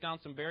to break down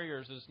some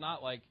barriers. It's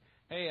not like,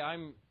 hey,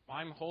 I'm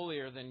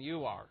holier than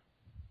you are.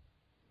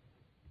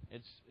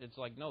 It's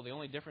like, no, the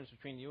only difference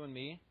between you and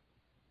me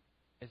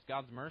is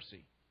God's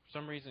mercy. For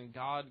some reason,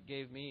 God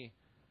gave me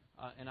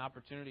an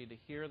opportunity to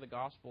hear the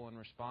gospel and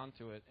respond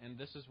to it, and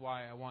this is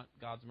why I want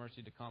God's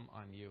mercy to come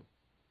on you.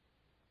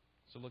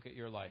 So look at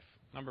your life.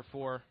 Number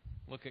 4,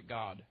 look at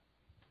God.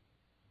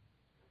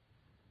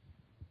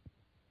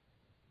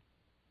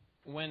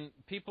 When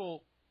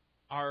people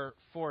are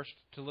forced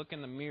to look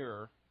in the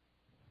mirror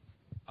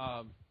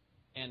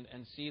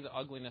and see the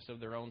ugliness of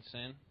their own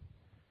sin,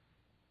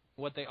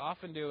 what they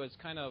often do is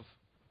kind of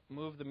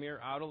move the mirror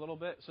out a little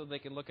bit so they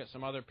can look at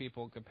some other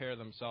people and compare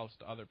themselves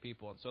to other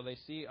people. And so they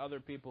see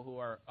other people who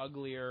are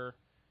uglier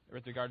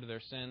with regard to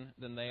their sin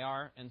than they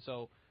are, and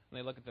so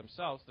when they look at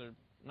themselves, they're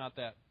not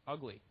that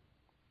ugly.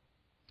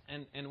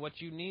 And what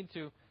you need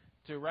to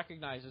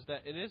recognize is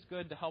that it is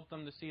good to help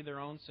them to see their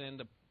own sin,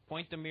 to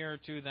point the mirror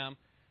to them,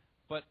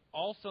 but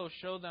also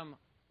show them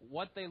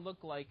what they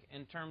look like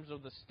in terms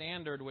of the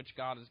standard which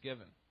God has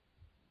given.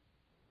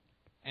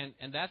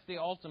 And that's the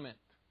ultimate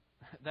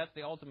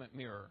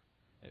mirror,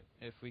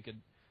 if we could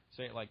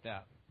say it like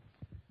that.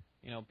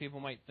 You know, people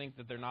might think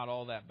that they're not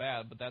all that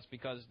bad, but that's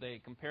because they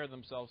compare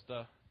themselves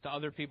to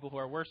other people who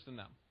are worse than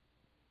them.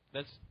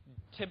 That's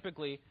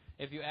typically,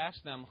 if you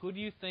ask them, who do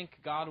you think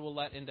God will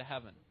let into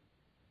heaven?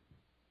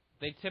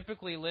 They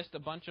typically list a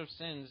bunch of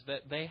sins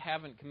that they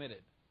haven't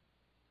committed,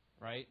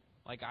 right?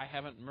 Like, I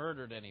haven't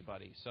murdered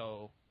anybody,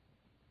 so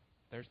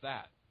there's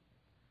that.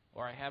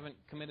 Or I haven't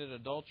committed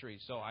adultery,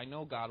 so I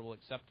know God will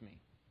accept me.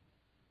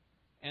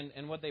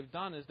 And what they've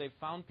done is they've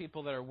found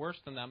people that are worse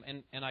than them.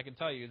 And I can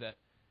tell you that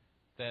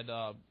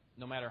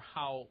no matter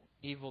how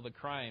evil the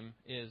crime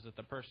is that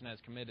the person has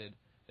committed,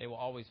 they will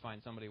always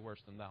find somebody worse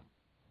than them.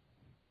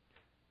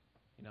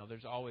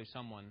 There's always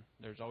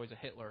a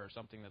Hitler or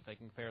something that they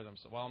can compare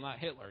themselves. Well, I'm not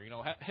Hitler.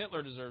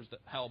 Hitler deserves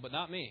hell, but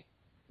not me.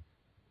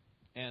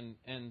 And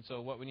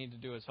so what we need to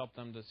do is help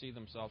them to see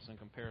themselves in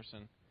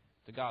comparison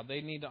to God.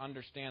 They need to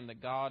understand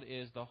that God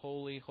is the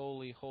holy,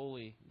 holy,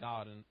 holy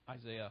God in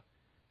Isaiah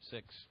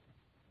 6,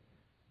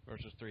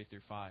 verses 3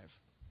 through 5,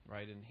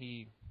 right? And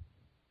He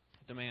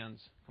demands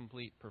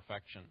complete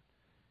perfection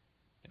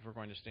if we're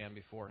going to stand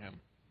before Him.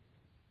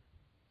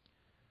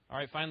 All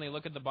right, finally,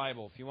 look at the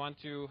Bible. If you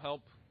want to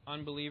help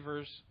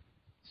unbelievers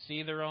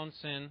see their own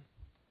sin,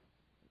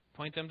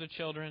 point them to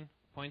children,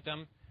 point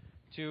them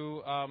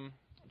to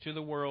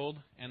the world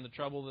and the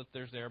trouble that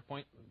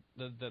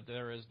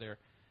there is there.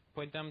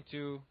 Point them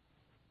to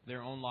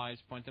their own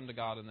lives, point them to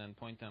God, and then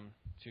point them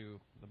to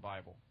the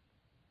Bible.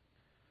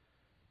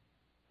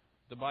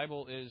 The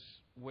Bible is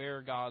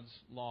where God's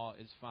law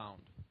is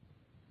found.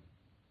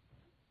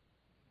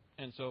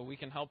 And so we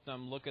can help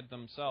them look at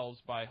themselves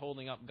by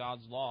holding up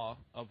God's law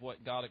of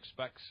what God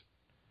expects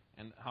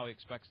and how He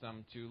expects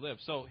them to live.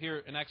 So here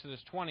in Exodus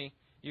 20,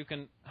 you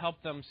can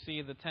help them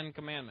see the Ten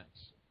Commandments.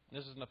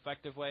 This is an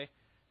effective way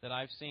that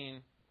I've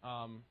seen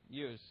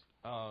used.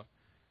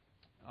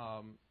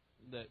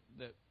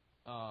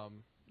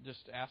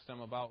 Just ask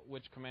them about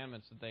which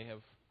commandments that they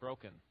have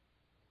broken,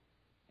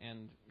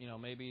 and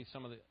maybe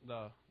some of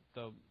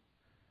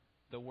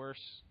the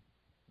worst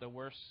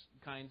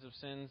kinds of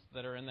sins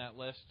that are in that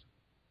list.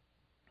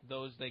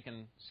 Those they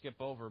can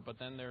skip over, but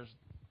then there's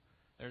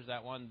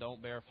that one: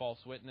 don't bear false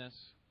witness,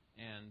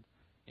 and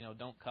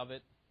don't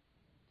covet.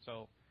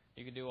 So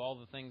you can do all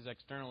the things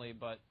externally,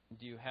 but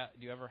do you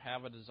ever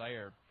have a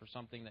desire for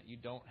something that you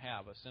don't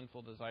have, a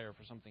sinful desire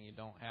for something you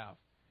don't have,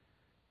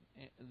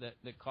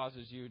 that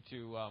causes you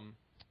to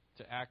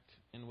act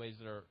in ways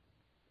that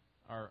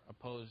are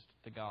opposed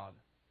to God?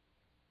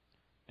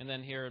 And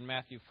then here in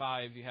Matthew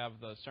 5, you have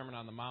the Sermon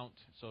on the Mount.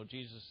 So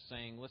Jesus is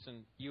saying,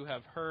 listen, you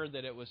have heard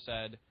that it was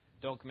said,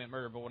 don't commit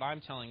murder, but what I'm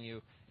telling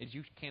you is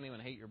you can't even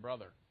hate your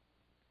brother.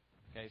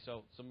 Okay,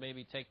 so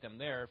maybe take them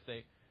there if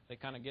they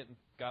kind of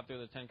got through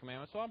the Ten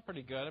Commandments. Well, I'm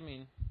pretty good. I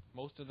mean,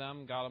 most of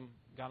them got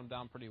them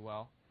down pretty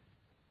well.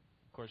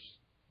 Of course,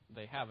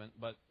 they haven't,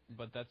 but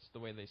that's the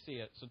way they see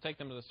it. So take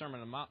them to the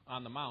Sermon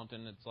on the Mount,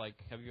 and it's like,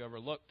 have you ever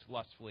looked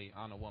lustfully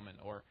on a woman,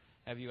 or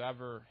have you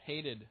ever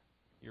hated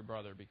your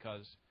brother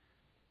because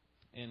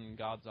in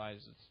God's eyes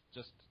it's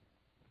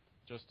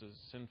just as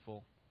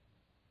sinful?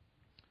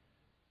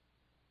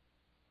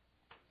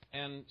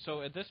 And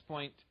so at this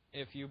point,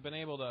 if you've been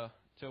able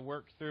to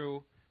work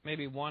through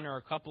maybe one or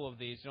a couple of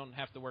these, you don't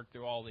have to work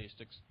through all these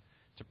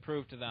to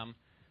prove to them.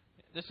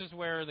 This is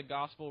where the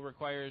gospel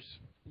requires,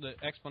 the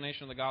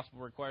explanation of the gospel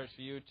requires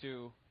for you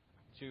to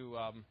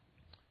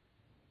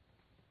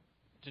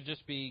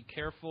just be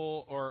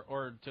careful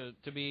or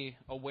to be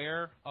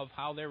aware of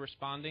how they're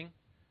responding.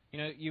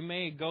 You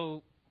may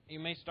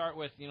start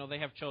with, they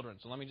have children,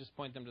 so let me just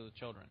point them to the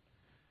children.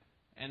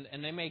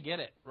 And they may get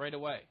it right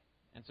away.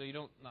 And so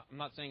I'm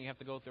not saying you have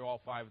to go through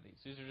all 5 of these.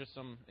 These are just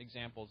some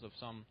examples of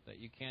some that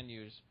you can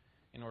use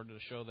in order to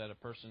show that a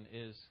person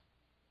is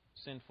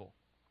sinful.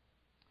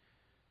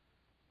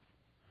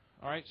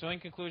 All right, so in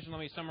conclusion, let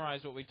me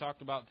summarize what we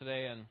talked about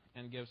today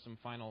and give some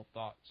final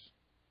thoughts.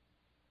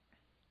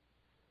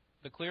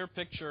 The clear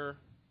picture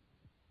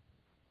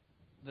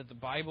that the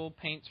Bible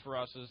paints for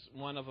us is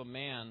one of a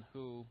man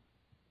who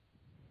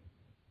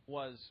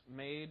was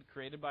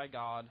created by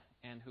God,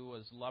 and who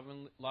was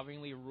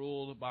lovingly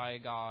ruled by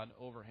God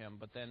over him.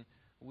 But then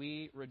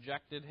we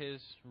rejected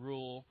His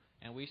rule,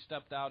 and we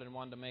stepped out and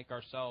wanted to make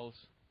ourselves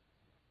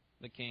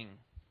the king,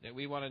 that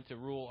we wanted to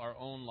rule our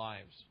own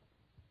lives.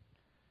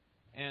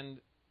 And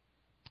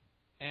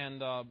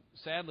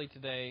sadly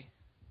today,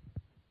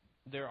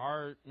 there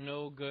are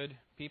no good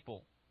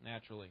people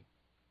naturally.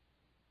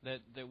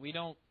 That we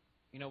don't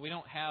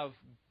have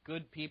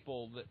good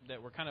people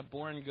that were kind of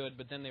born good,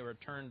 but then they were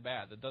turned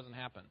bad. That doesn't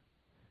happen.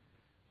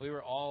 We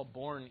were all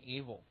born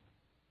evil,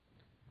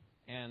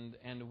 and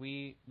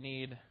we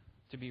need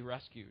to be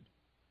rescued.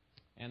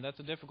 And that's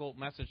a difficult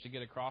message to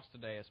get across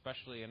today,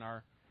 especially in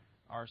our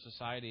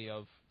society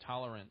of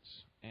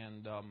tolerance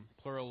and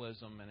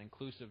pluralism and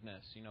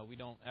inclusiveness. We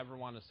don't ever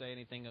want to say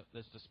anything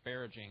that's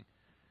disparaging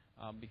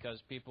because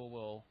people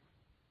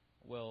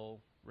will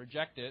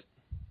reject it,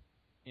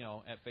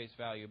 at face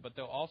value. But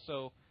they'll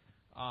also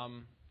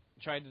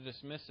try to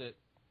dismiss it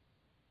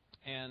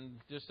and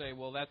just say,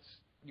 well, that's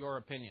your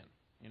opinion.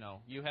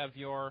 You have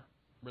your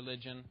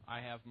religion,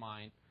 I have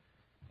mine.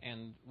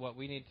 And what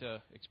we need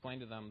to explain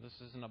to them, this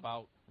isn't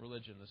about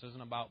religion. This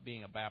isn't about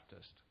being a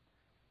Baptist.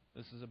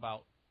 This is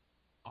about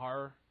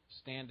our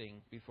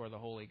standing before the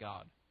holy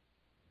God.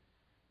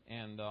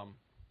 And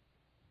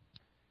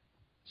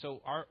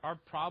so our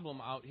problem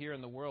out here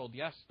in the world,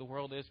 yes, the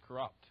world is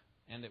corrupt,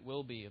 and it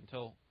will be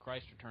until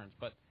Christ returns.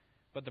 But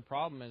the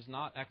problem is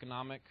not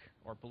economic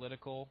or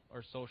political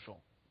or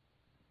social.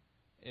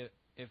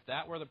 if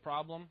that were the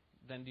problem,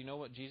 then do you know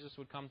what Jesus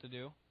would come to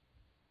do?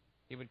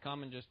 He would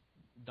come and just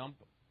dump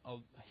a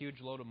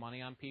huge load of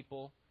money on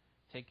people,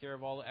 take care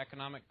of all the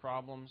economic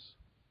problems,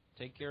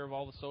 take care of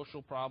all the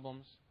social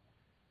problems.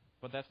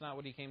 But that's not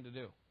what He came to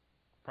do,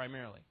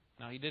 primarily.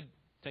 Now, He did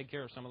take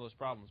care of some of those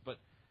problems, but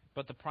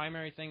the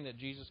primary thing that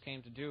Jesus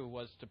came to do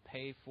was to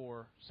pay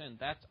for sin.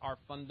 That's our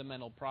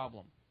fundamental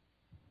problem.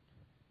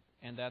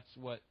 And that's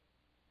what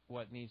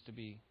needs to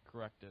be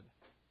corrected.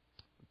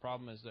 The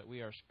problem is that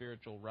we are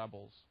spiritual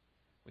rebels.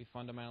 We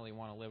fundamentally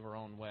want to live our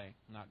own way,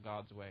 not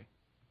God's way.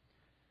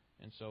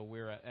 And so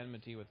we're at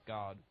enmity with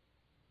God.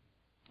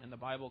 And the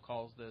Bible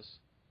calls this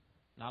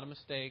not a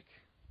mistake,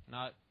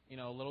 not,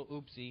 a little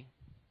oopsie,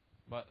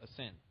 but a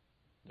sin.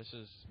 This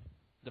is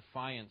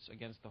defiance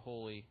against the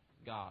holy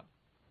God.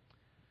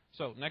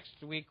 So next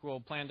week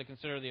we'll plan to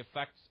consider the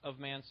effects of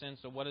man's sin.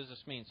 So what does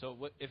this mean? So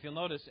if you'll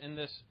notice in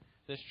this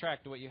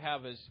tract, what you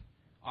have is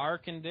our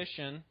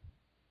condition,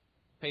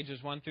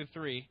 pages 1 through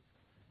 3,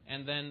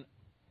 and then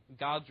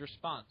God's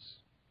response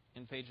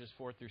in pages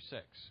 4 through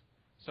 6.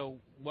 So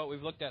what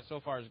we've looked at so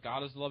far is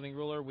God is the loving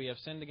ruler, we have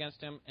sinned against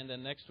Him, and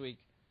then next week,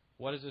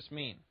 what does this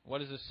mean? What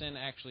does this sin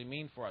actually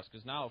mean for us?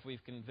 Because now if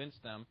we've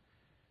convinced them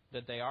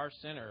that they are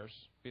sinners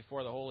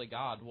before the holy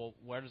God, well,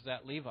 where does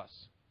that leave us?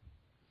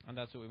 And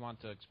that's what we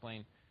want to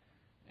explain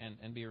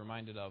and be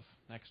reminded of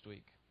next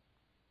week.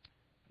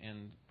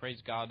 And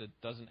praise God, it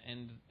doesn't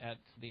end at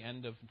the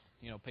end of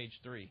page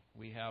 3.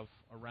 We have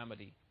a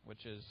remedy,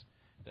 which is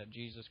that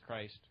Jesus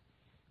Christ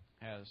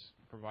has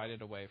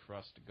provided a way for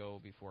us to go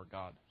before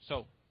God.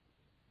 So,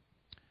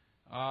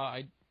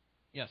 I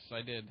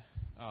did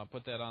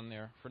put that on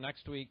there. For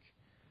next week,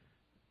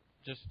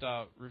 just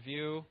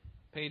review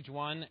page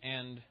 1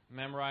 and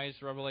memorize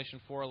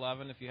Revelation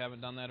 4:11 if you haven't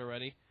done that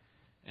already.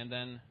 And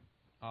then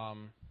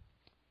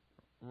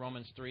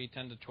Romans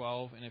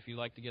 3:10-12. And if you'd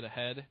like to get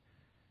ahead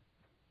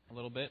a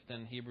little bit,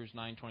 then Hebrews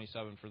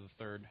 9:27 for the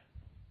third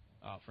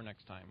for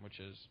next time, which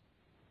is,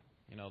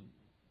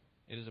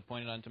 it is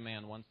appointed unto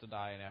man once to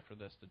die, and after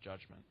this the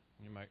judgment.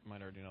 You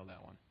might already know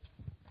that one.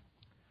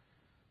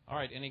 All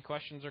right, any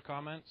questions or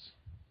comments?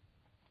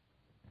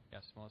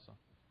 Yes, Melissa.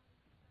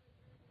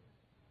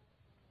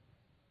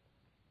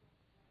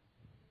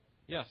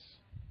 Yes.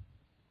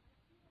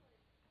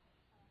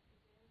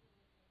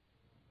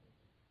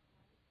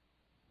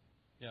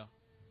 Yeah.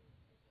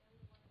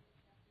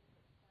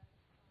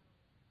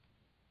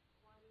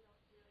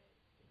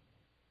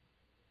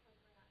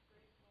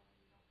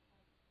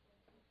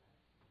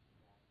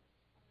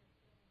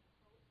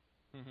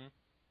 Mm-hmm.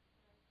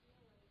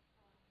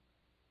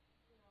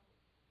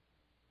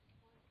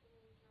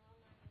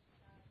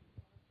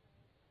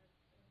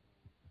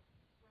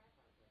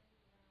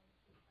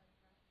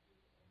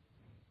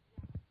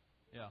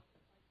 Yeah.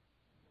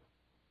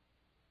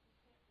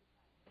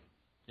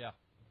 Yeah.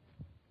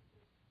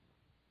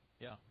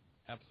 Yeah.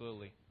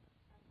 Absolutely.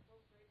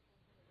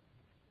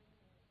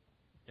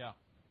 Yeah.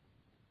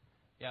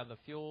 Yeah. The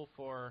fuel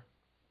for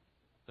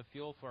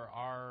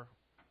our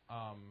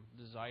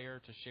desire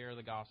to share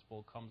the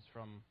gospel comes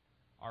from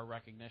our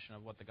recognition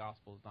of what the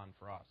gospel has done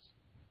for us.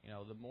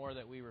 The more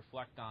that we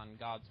reflect on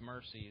God's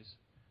mercies,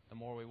 the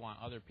more we want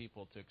other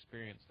people to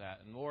experience that,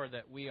 and the more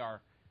that we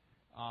are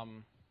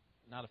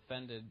not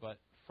offended but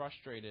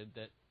frustrated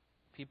that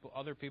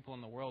other people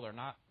in the world are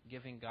not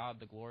giving God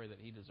the glory that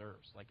He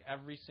deserves. Like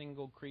every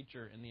single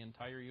creature in the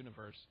entire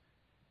universe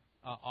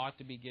ought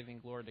to be giving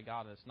glory to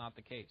God. That's not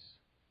the case.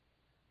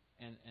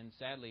 And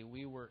sadly,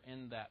 we were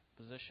in that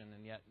position,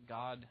 and yet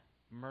God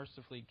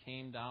mercifully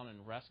came down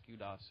and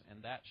rescued us,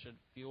 and that should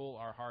fuel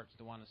our hearts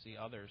to want to see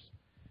others.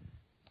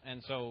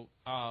 And so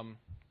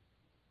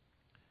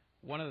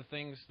one of the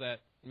things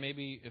that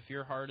maybe if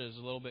your heart is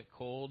a little bit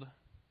cold,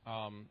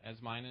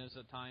 as mine is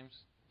at times,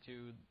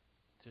 to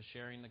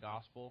sharing the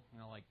gospel,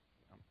 like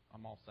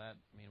I'm all set.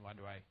 I mean, why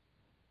do I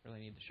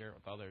really need to share it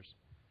with others?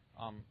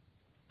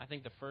 I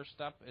think the first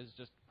step is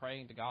just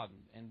praying to God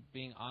and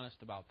being honest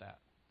about that.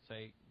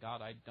 Say,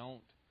 God, I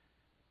don't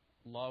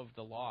love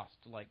the lost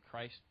like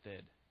Christ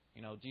did.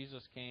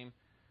 Jesus came,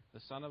 the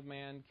Son of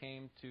Man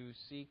came to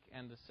seek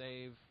and to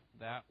save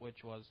that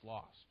which was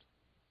lost.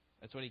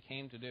 That's what He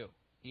came to do.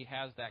 He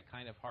has that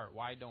kind of heart.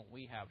 Why don't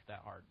we have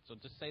that heart? So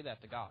just say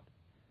that to God.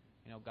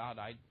 God,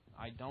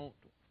 I don't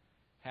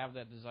have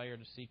that desire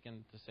to seek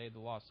and to save the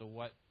lost. So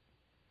what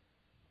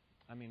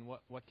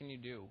can you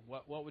do?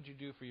 What would you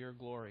do for your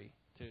glory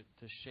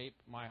to shape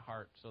my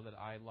heart so that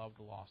I love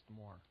the lost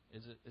more?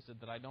 Is it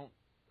that I don't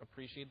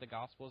appreciate the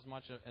gospel as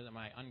much? Am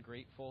I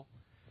ungrateful?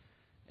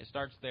 It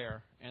starts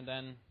there. And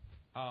then,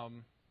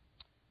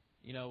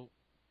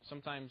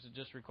 sometimes it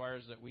just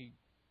requires that we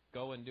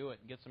go and do it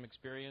and get some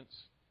experience,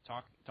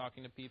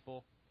 talking to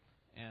people,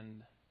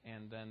 and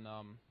then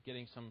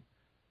getting some,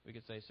 we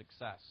could say,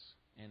 success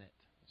in it,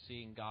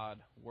 seeing God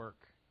work,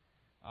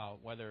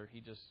 whether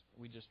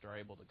we just are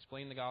able to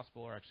explain the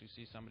gospel or actually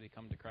see somebody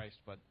come to Christ.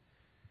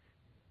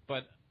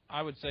 But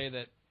I would say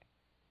that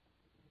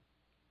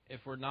if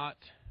we're not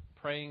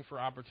praying for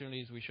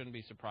opportunities, we shouldn't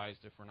be surprised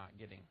if we're not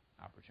getting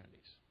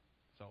opportunities.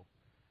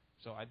 So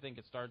So I think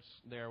it starts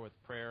there with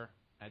prayer.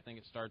 I think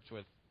it starts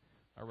with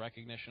a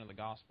recognition of the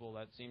gospel.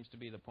 That seems to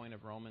be the point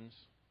of Romans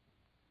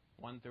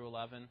 1 through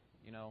 11.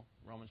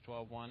 Romans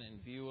 12:1. In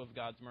view of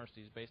God's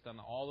mercies, based on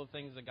all the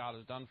things that God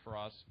has done for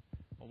us,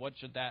 well, what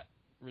should that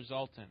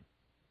result in?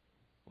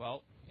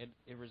 Well,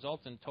 it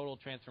results in total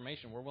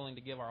transformation. We're willing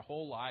to give our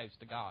whole lives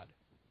to God.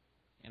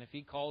 And if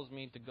He calls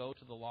me to go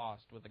to the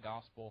lost with the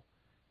gospel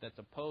that's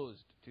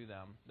opposed to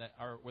them,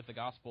 with the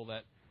gospel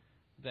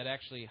that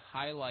actually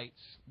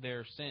highlights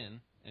their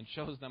sin and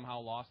shows them how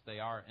lost they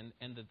are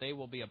and that they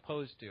will be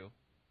opposed to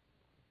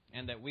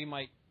and that we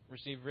might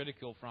receive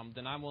ridicule from,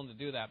 then I'm willing to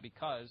do that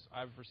because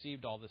I've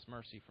received all this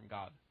mercy from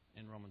God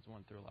in Romans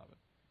 1 through 11.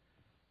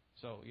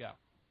 So, yeah,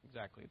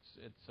 exactly.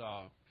 It's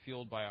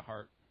fueled by a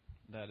heart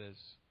that is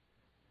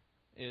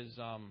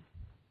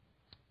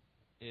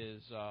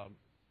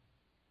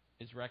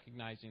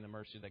recognizing the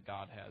mercy that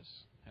God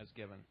has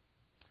given.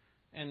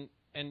 And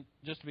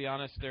just to be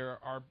honest, there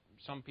are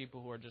some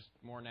people who are just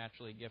more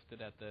naturally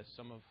gifted at this.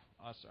 Some of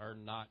us are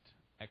not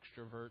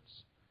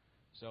extroverts.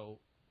 So,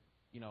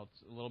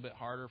 it's a little bit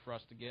harder for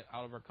us to get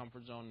out of our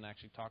comfort zone and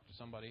actually talk to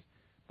somebody.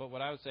 But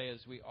what I would say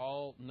is we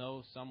all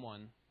know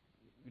someone.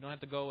 We don't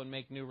have to go and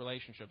make new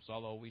relationships,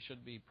 although we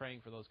should be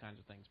praying for those kinds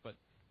of things. But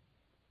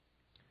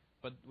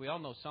we all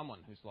know someone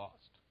who's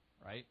lost,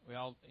 right? We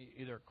all,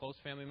 either a close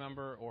family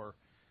member or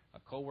a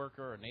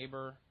coworker or a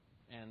neighbor,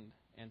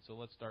 and so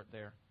let's start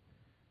there.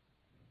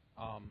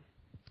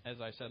 As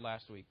I said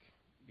last week,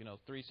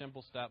 3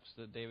 simple steps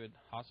that David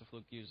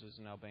Hasselflug uses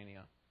in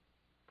Albania.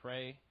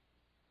 Pray,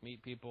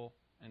 meet people,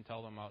 and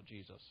tell them about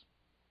Jesus.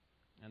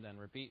 And then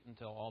repeat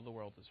until all the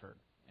world is heard.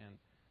 And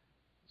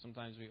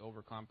sometimes we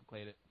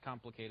overcomplicate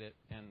it,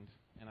 and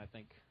I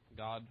think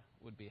God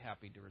would be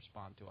happy to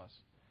respond to us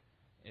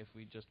if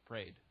we just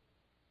prayed.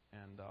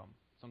 And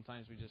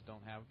sometimes we just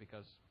don't have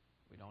because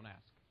we don't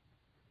ask.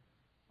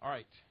 All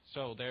right,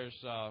 so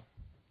there's a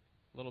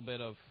little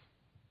bit of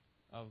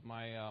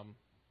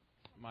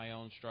my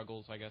own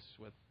struggles, I guess,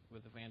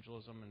 with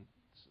evangelism, and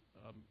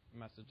a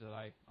message that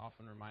I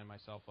often remind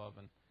myself of,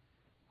 and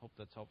hope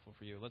that's helpful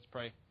for you. Let's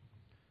pray.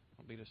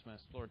 I'll be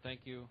dismissed. Lord, thank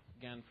you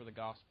again for the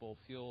gospel.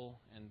 Fuel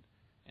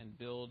and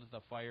build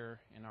the fire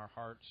in our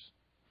hearts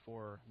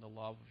for the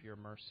love of your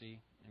mercy,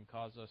 and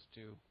cause us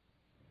to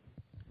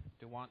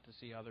want to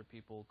see other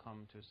people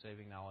come to a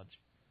saving knowledge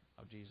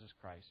of Jesus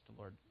Christ,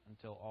 Lord,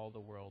 until all the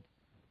world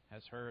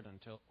has heard,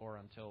 until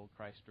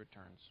Christ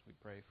returns. We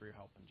pray for your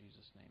help in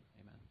Jesus' name.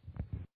 Amen.